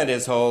commandment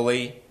is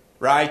holy,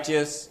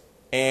 righteous,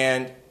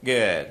 and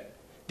good.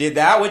 Did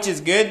that which is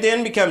good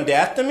then become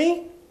death to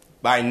me?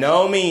 By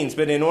no means,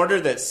 but in order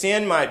that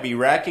sin might be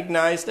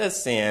recognized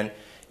as sin,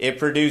 it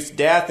produced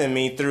death in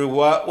me through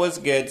what was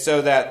good,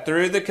 so that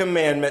through the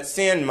commandment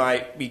sin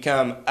might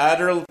become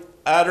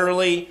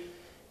utterly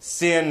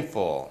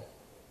sinful.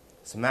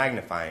 It's a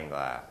magnifying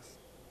glass.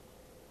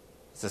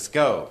 It's a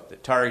scope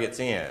that targets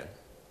in.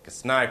 Like a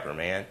sniper,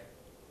 man.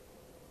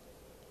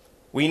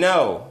 We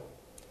know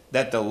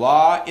that the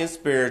law is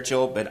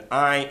spiritual, but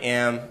I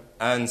am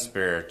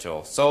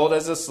unspiritual, sold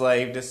as a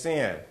slave to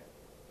sin.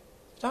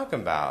 Talking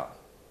about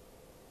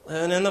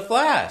living in the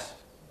flesh.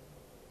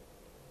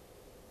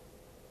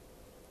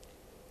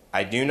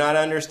 I do not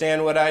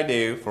understand what I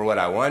do, for what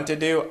I want to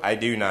do, I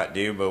do not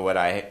do, but what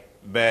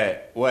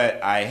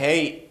I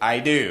hate, I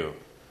do.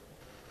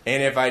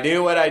 And if I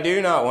do what I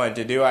do not want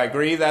to do, I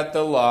agree that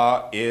the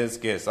law is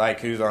good. It's like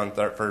who's on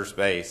first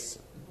base,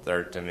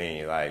 third to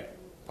me, like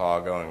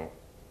Paul going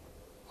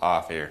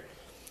off here.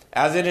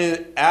 As it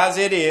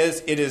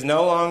is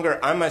no longer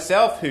I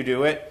myself who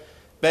do it,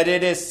 but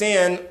it is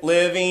sin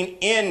living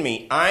in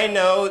me. I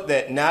know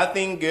that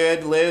nothing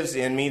good lives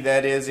in me,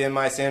 that is, in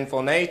my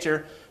sinful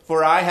nature,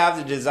 for I have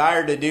the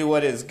desire to do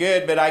what is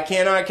good, but I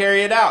cannot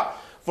carry it out.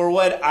 For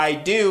what I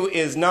do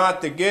is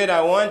not the good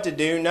I want to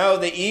do. No,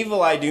 the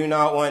evil I do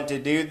not want to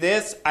do.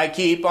 This I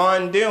keep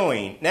on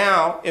doing.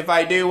 Now, if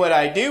I do what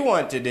I do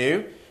want to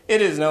do,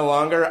 it is no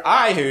longer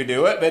I who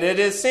do it, but it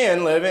is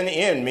sin living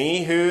in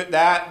me who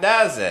that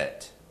does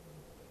it.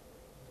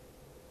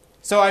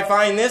 So I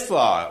find this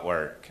law at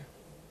work.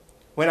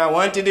 When I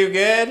want to do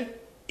good,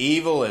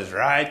 evil is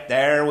right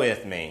there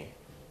with me.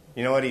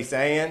 You know what he's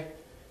saying?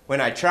 When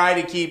I try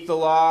to keep the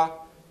law,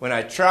 when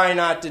I try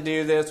not to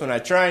do this, when I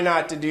try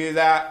not to do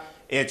that,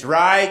 It's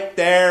right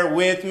there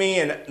with me,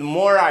 and the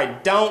more I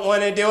don't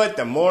want to do it,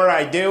 the more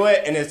I do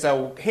it, and it's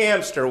a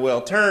hamster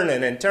wheel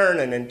turning and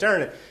turning and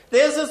turning.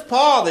 This is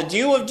Paul, the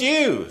Jew of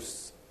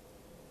Jews.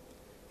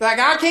 Like,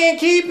 I can't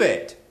keep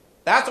it.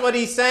 That's what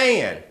he's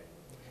saying.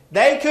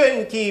 They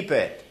couldn't keep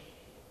it.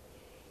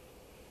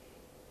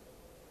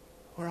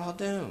 We're all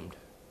doomed.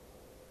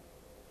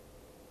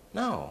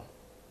 No.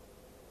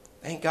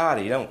 Thank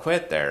God you don't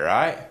quit there,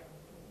 right?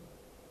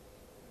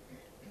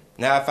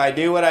 Now, if I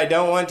do what I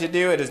don't want to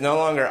do, it is no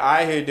longer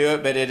I who do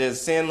it, but it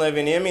is sin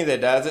living in me that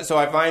does it. So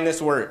I find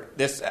this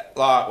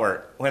law at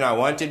work. When I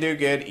want to do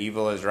good,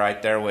 evil is right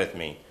there with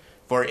me.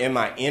 For in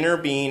my inner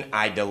being,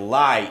 I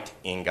delight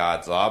in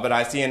God's law, but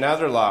I see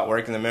another law at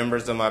work in the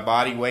members of my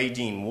body,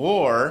 waging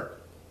war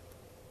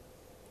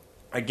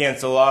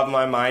against the law of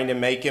my mind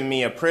and making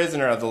me a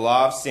prisoner of the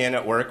law of sin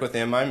at work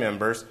within my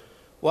members.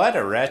 What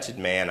a wretched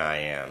man I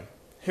am.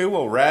 Who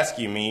will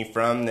rescue me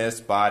from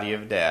this body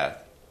of death?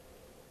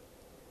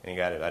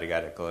 Anybody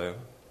got a clue?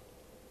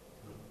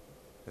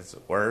 This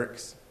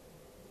works.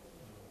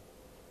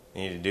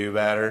 You need to do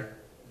better.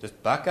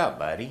 Just buck up,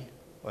 buddy.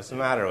 What's the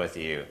matter with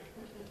you?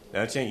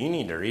 Don't you? You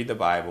need to read the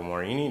Bible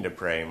more. You need to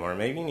pray more.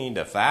 Maybe you need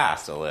to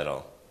fast a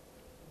little.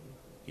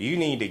 You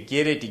need to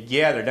get it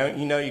together. Don't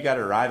you know you got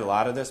to write a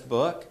lot of this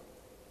book?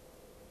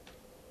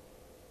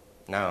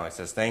 No, it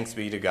says, thanks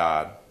be to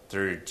God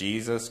through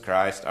Jesus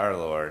Christ our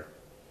Lord.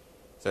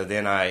 So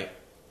then I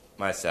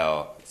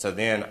myself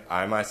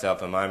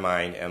in my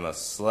mind am a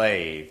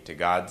slave to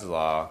God's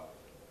law,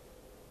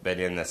 but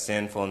in the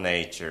sinful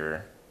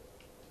nature,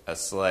 a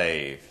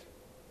slave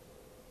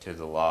to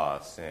the law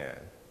of sin.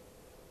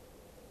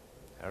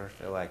 Ever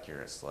feel like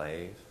you're a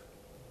slave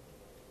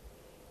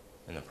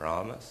in the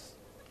promise?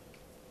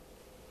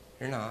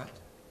 You're not.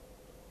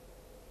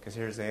 Because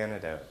here's the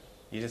antidote.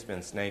 You've just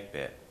been snake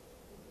bit.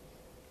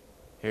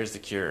 Here's the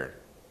cure.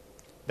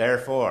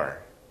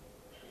 Therefore,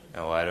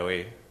 and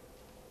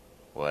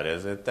what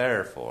is it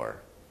there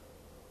for?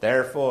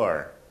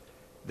 Therefore,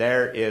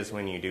 there is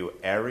when you do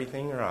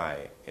everything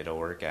right, it'll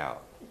work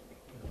out.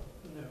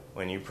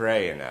 When you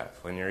pray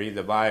enough, when you read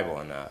the Bible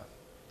enough,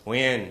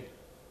 when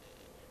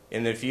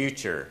in the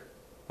future,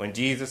 when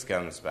Jesus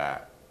comes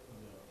back.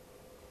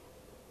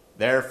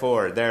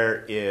 Therefore,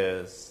 there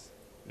is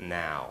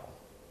now.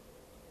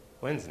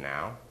 When's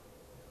now?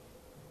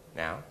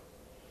 Now?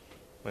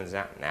 When's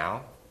that?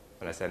 Now?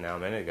 When I said now a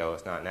minute ago,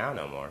 it's not now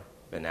no more.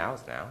 But now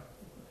is now.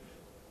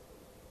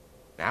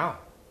 Now.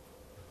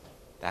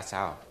 That's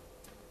how.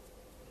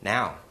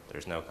 Now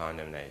there's no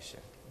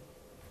condemnation.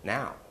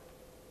 Now.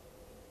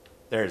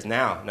 There is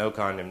now no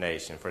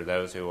condemnation for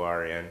those who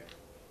are in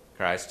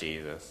Christ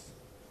Jesus.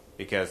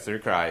 Because through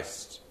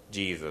Christ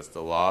Jesus,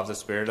 the law of the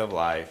Spirit of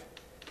life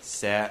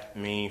set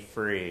me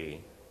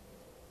free.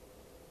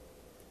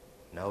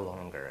 No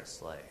longer a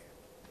slave.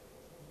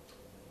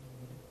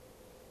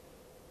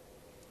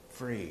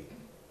 Free.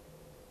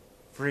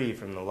 Free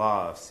from the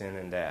law of sin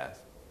and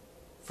death.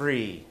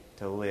 Free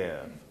to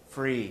live.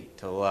 Free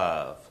to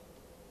love.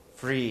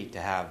 Free to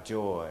have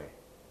joy.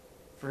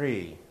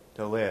 Free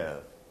to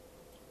live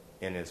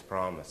in His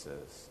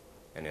promises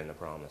and in the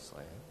promised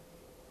land.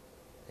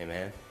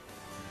 Amen.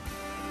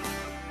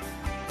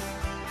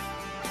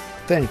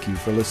 Thank you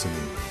for listening.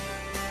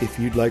 If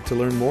you'd like to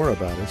learn more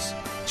about us,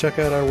 check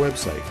out our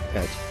website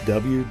at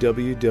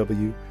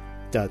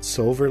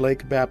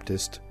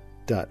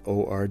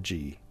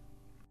www.silverlakebaptist.org.